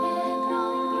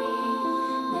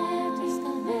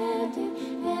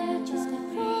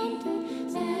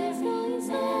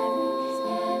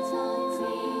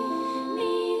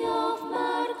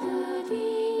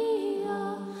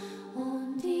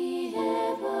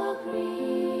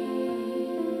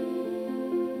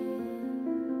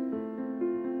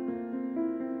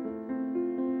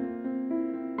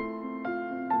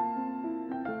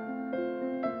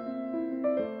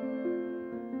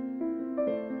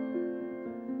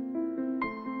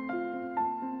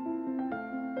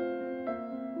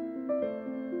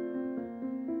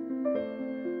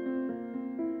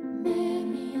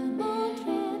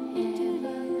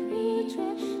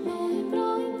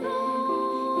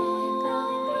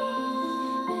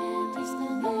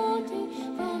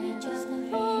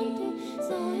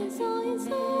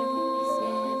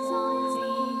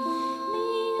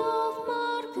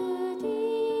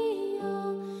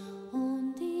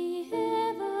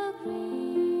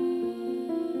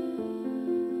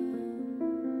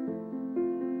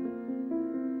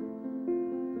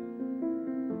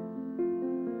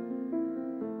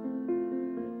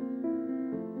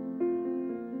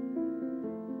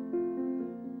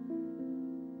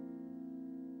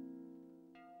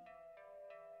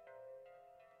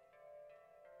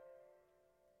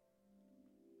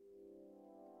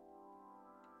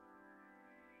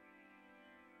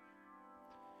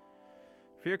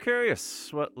If you're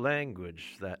curious what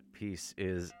language that piece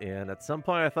is in, at some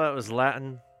point I thought it was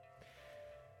Latin,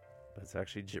 but it's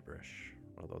actually gibberish.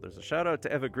 Although there's a shout out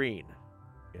to Eva Green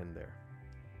in there.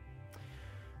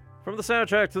 From the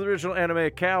soundtrack to the original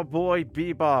anime Cowboy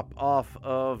Bebop, off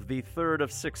of the third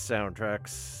of 6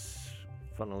 soundtracks,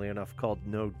 funnily enough called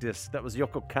No Disc, that was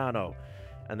Yoko Kanno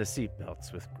and the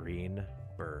Seatbelts with Green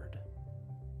Bird.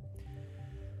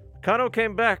 Kanno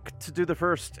came back to do the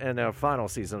first and now final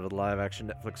season of the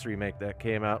live-action Netflix remake that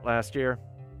came out last year.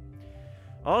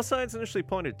 All signs initially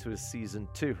pointed to a season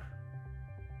 2,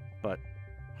 but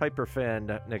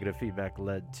hyperfan negative feedback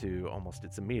led to almost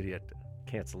its immediate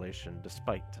cancellation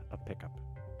despite a pickup,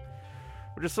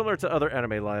 which is similar to other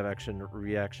anime live-action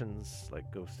reactions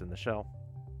like Ghost in the Shell.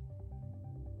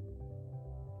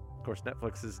 Of course,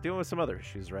 Netflix is dealing with some other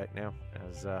issues right now,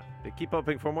 as they keep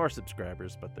hoping for more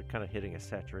subscribers, but they're kind of hitting a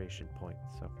saturation point,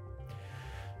 so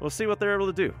we'll see what they're able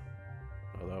to do.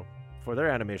 Although, for their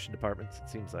animation departments, it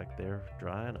seems like they're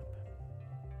drying up.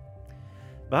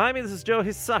 Behind me, this is Joe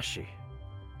Hisashi,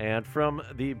 and from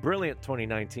the brilliant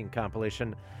 2019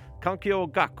 compilation,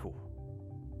 Kankyo Gaku,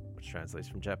 which translates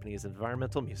from Japanese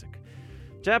environmental music.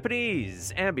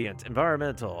 Japanese, ambient,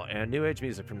 environmental, and new age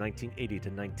music from 1980 to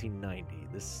 1990.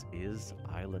 This is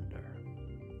Islander.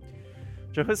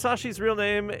 Joe Hisashi's real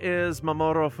name is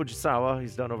Mamoru Fujisawa.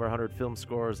 He's done over 100 film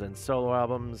scores and solo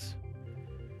albums.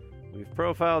 We've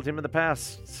profiled him in the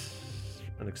past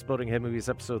on Exploding Head Movies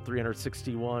episode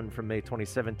 361 from May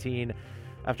 2017,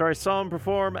 after I saw him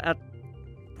perform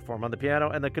on the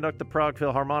piano and then conduct the Prague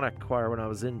Philharmonic Choir when I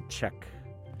was in Czech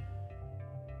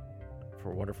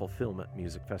for a wonderful film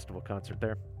music festival concert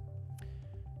there.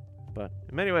 But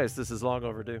in many ways, this is long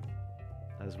overdue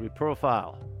as we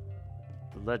profile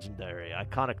the legendary,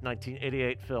 iconic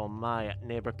 1988 film My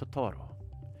Neighbor Totoro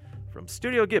from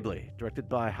Studio Ghibli, directed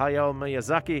by Hayao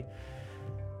Miyazaki,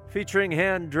 featuring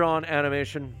hand-drawn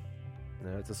animation.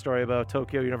 It's a story about a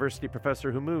Tokyo University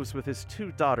professor who moves with his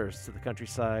 2 daughters to the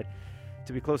countryside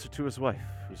to be closer to his wife,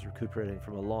 who's recuperating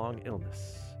from a long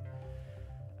illness.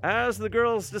 As the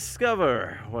girls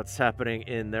discover what's happening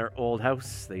in their old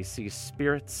house, they see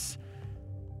spirits,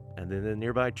 and in the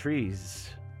nearby trees,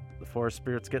 the forest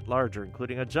spirits get larger,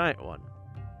 including a giant one.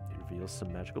 It reveals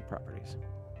some magical properties.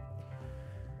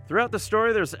 Throughout the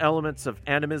story, there's elements of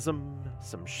animism,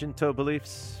 some Shinto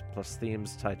beliefs, plus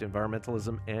themes tied to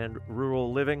environmentalism and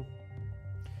rural living.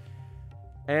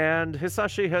 And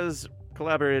Hisashi has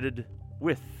collaborated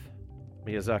with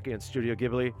Miyazaki and Studio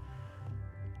Ghibli,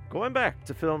 going back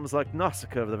to films like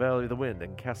Nausicaa of the Valley of the Wind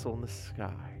and Castle in the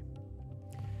Sky.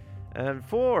 And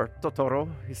for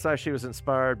Totoro, Hisashi was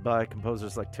inspired by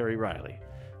composers like Terry Riley,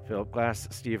 Philip Glass,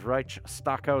 Steve Reich,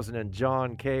 Stockhausen, and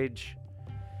John Cage.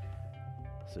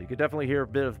 So you could definitely hear a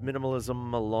bit of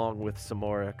minimalism along with some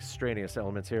more extraneous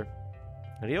elements here.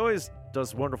 And he always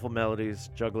does wonderful melodies,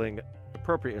 juggling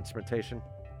appropriate instrumentation.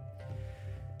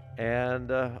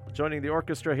 And joining the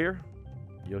orchestra here,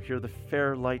 you'll hear the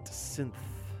Fairlight synth.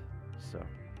 So,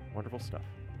 wonderful stuff.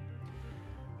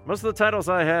 Most of the titles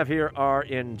I have here are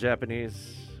in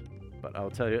Japanese, but I'll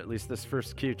tell you at least this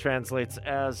first cue translates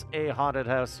as a haunted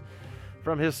house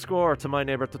from his score to My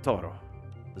Neighbor Totoro.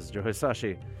 This is Joe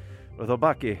Hisashi with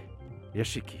Obaki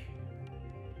Yashiki.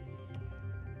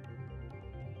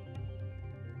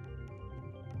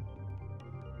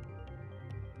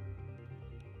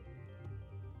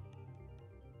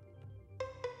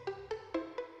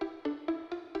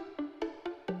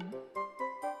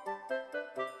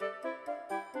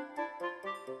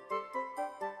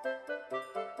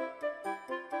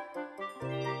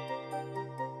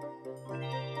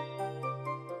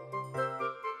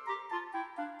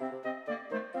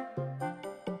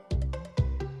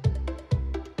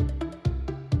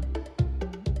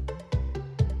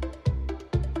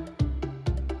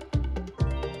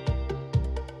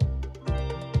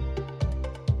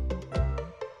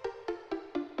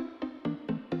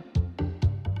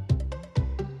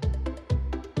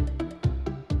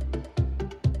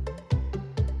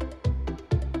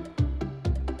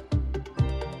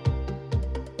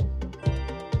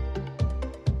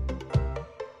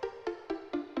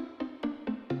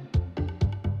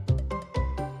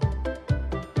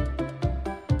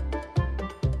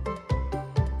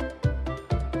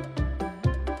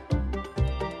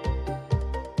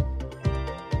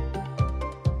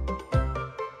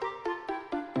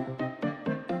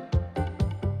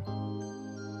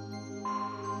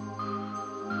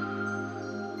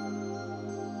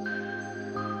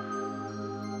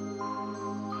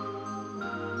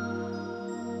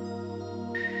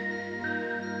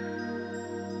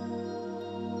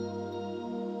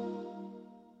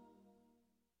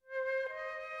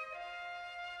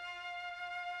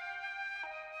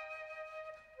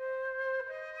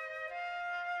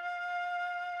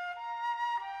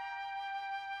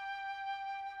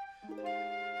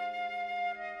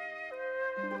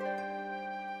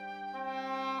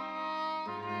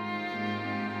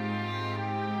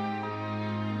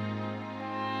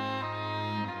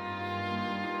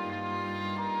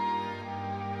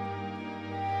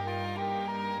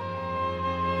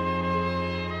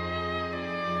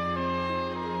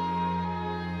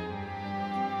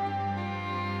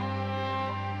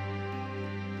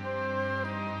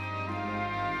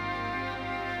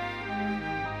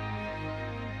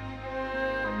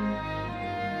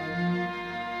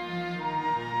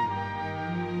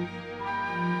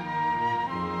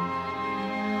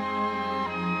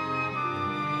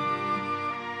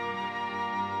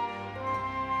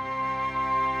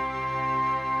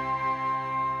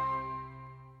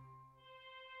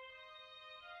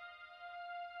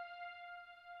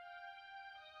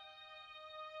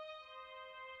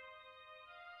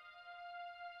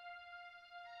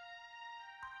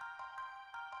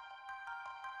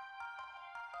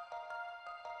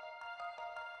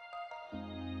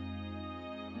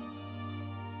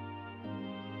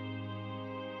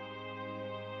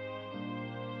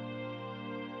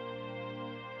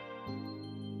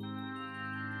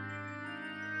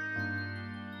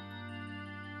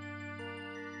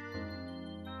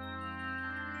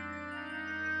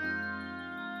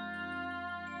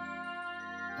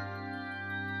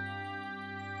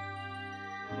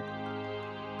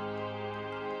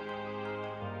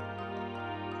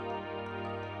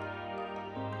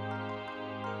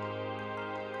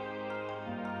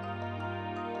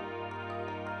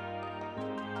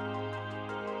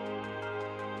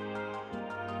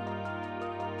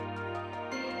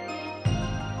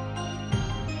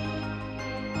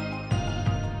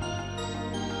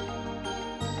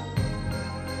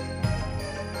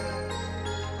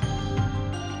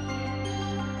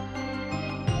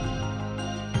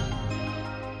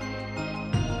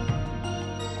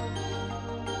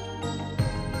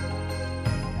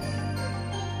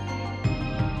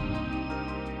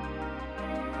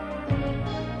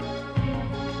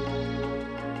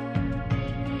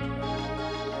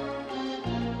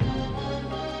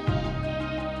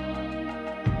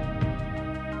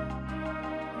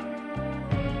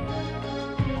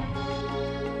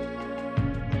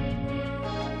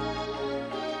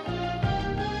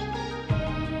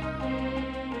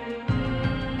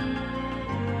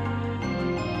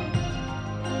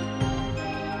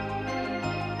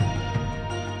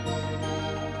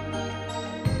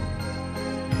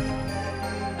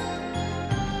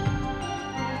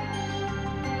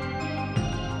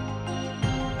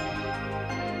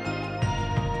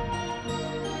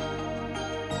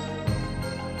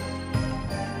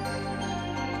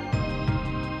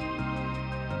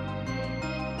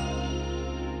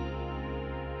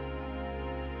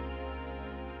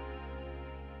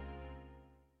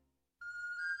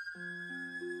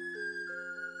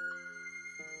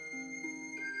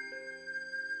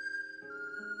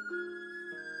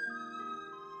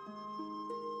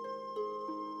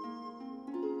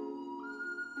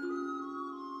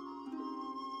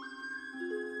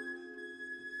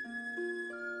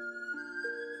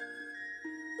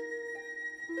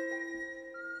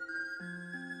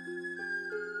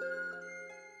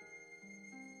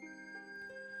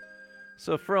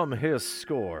 So from his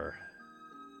score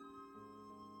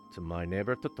to My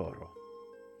Neighbor Totoro,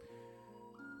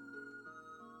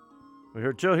 we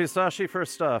heard Joe Hisashi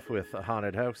first off with A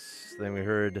Haunted House. Then we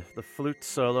heard the flute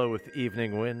solo with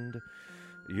Evening Wind,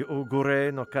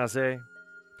 Yugure no Kaze.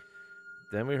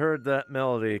 Then we heard that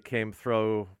melody came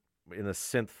through in the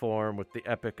synth form with the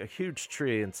epic A Huge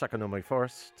Tree in Sakanomori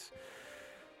Forest,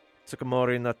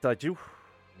 Tsukumori Nataju.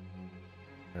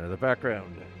 And in the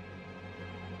background,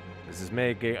 this is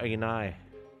Mei Ge Inai.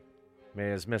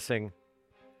 Mei is missing.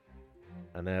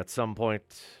 And then at some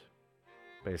point,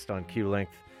 based on cue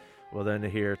length, we'll then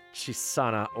hear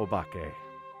Chisana Obake,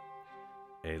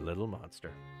 a little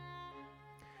monster.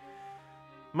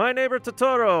 My Neighbor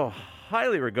Totoro,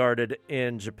 highly regarded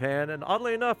in Japan, and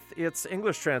oddly enough, its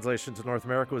English translation to North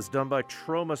America was done by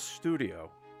Troma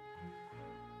Studio.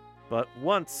 But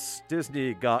once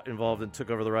Disney got involved and took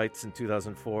over the rights in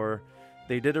 2004,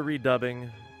 they did a redubbing,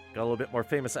 got a little bit more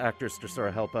famous actors to sort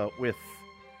of help out with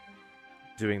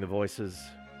doing the voices.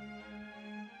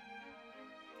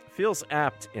 Feels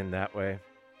apt in that way,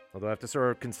 although I have to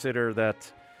sort of consider that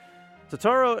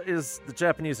Totoro is the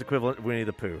Japanese equivalent of Winnie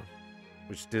the Pooh,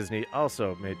 which Disney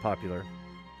also made popular.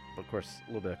 But of course,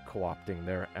 a little bit of co-opting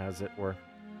there, as it were.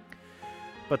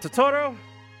 But Totoro,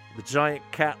 the giant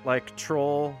cat-like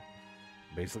troll,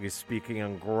 basically speaking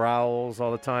in growls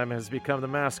all the time, has become the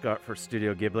mascot for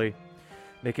Studio Ghibli,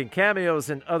 making cameos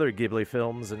in other Ghibli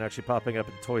films and actually popping up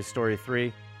in Toy Story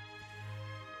 3.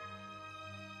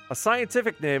 A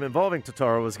scientific name involving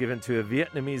Totoro was given to a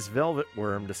Vietnamese velvet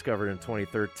worm discovered in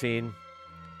 2013.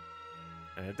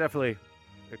 And definitely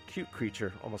a cute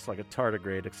creature, almost like a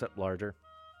tardigrade, except larger.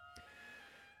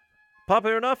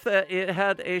 Popular enough that it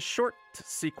had a short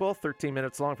sequel, 13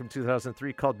 minutes long, from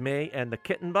 2003, called May and the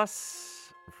Kitten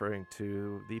Bus, referring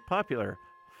to the popular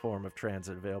form of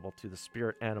transit available to the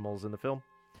spirit animals in the film.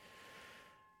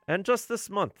 And just this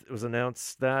month, it was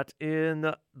announced that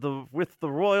with the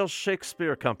Royal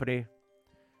Shakespeare Company,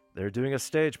 they're doing a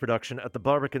stage production at the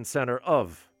Barbican Centre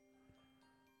of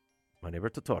My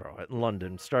Neighbor Totoro in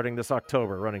London, starting this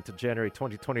October, running to January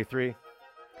 2023.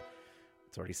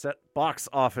 It's already set box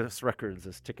office records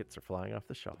as tickets are flying off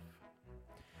the shelf.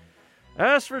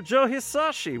 As for Joe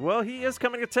Hisashi, well, he is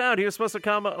coming to town. He was supposed to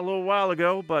come a little while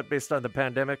ago, but based on the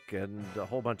pandemic and a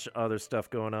whole bunch of other stuff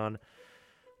going on,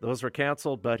 those were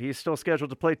canceled, but he's still scheduled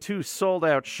to play 2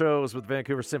 sold-out shows with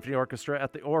Vancouver Symphony Orchestra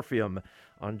at the Orpheum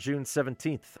on June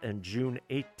 17th and June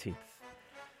 18th.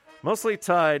 Mostly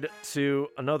tied to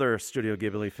another Studio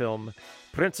Ghibli film,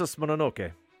 Princess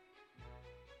Mononoke.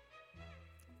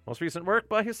 Most recent work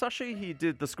by Hisashi, he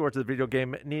did the score to the video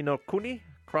game Ni no Kuni,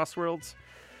 Crossworlds,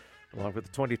 along with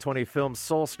the 2020 film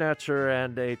Soul Snatcher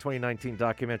and a 2019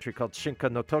 documentary called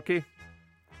Shinka no Toki.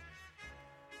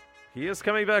 He is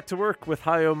coming back to work with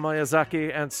Hayao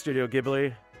Miyazaki and Studio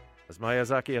Ghibli. As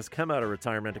Miyazaki has come out of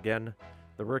retirement again,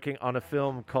 they're working on a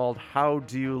film called How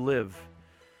Do You Live?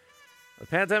 The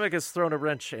pandemic has thrown a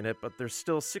wrench in it, but there's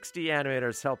still 60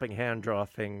 animators helping hand draw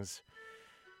things.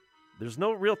 There's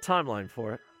no real timeline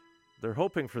for it. They're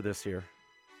hoping for this year.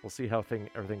 We'll see how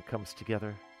everything comes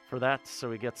together for that, so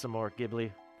we get some more Ghibli.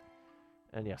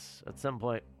 And yes, at some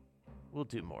point, we'll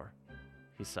do more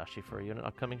Hisashi for you in an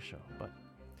upcoming show. But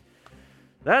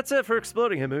that's it for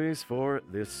Exploding Hit Movies for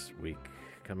this week.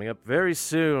 Coming up very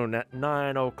soon at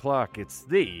 9 o'clock, it's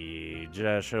the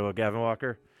Jazz Show with Gavin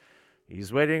Walker.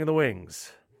 He's waiting in the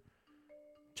wings,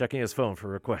 checking his phone for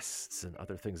requests and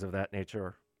other things of that nature,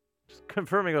 or just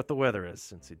confirming what the weather is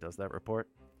since he does that report.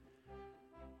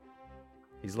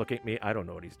 He's looking at me. I don't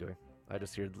know what he's doing. I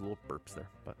just hear the little burps there.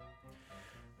 But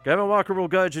Gavin Walker will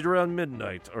guide you to around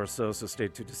midnight or so stay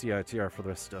tuned to CITR for the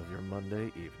rest of your Monday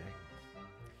evening.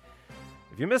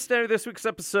 If you missed any of this week's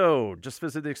episode, just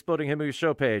visit the Exploding Hit Movie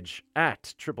show page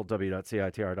at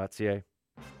www.citr.ca.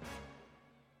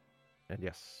 And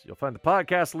yes, you'll find the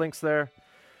podcast links there,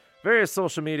 various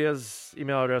social medias,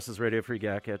 email address is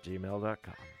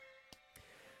radiofreegack@gmail.com.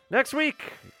 Next week,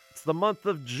 it's the month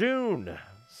of June.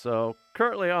 So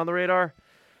currently on the radar,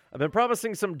 I've been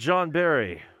promising some John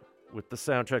Barry with the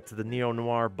soundtrack to the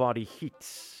neo-noir Body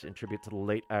Heat in tribute to the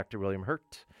late actor William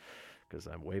Hurt, because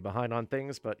I'm way behind on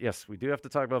things. But yes, we do have to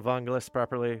talk about Vangelis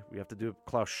properly. We have to do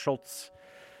Klaus Schultz.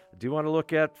 I do want to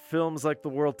look at films like The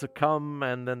World to Come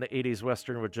and then the 80s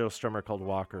Western with Joe Strummer called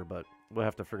Walker, but we'll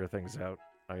have to figure things out.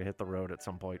 I hit the road at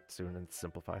some point soon and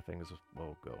simplify things.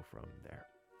 We'll go from there.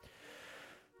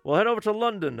 We'll head over to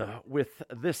London with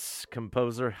this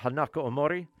composer, Hanako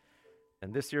Omori.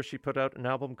 And this year she put out an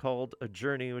album called A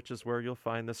Journey, which is where you'll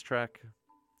find this track.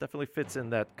 Definitely fits in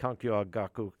that Kankyo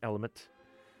Gaku element,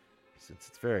 since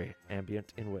it's very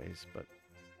ambient in ways. But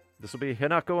This will be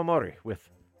Hinako Omori with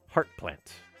Heart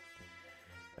Plant.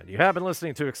 And you have been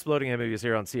listening to Exploding Head Movies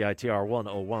here on CITR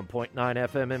 101.9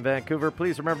 FM in Vancouver.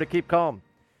 Please remember to keep calm,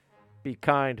 be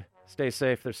kind, stay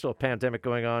safe. There's still a pandemic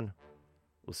going on.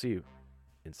 We'll see you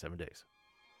in 7 days.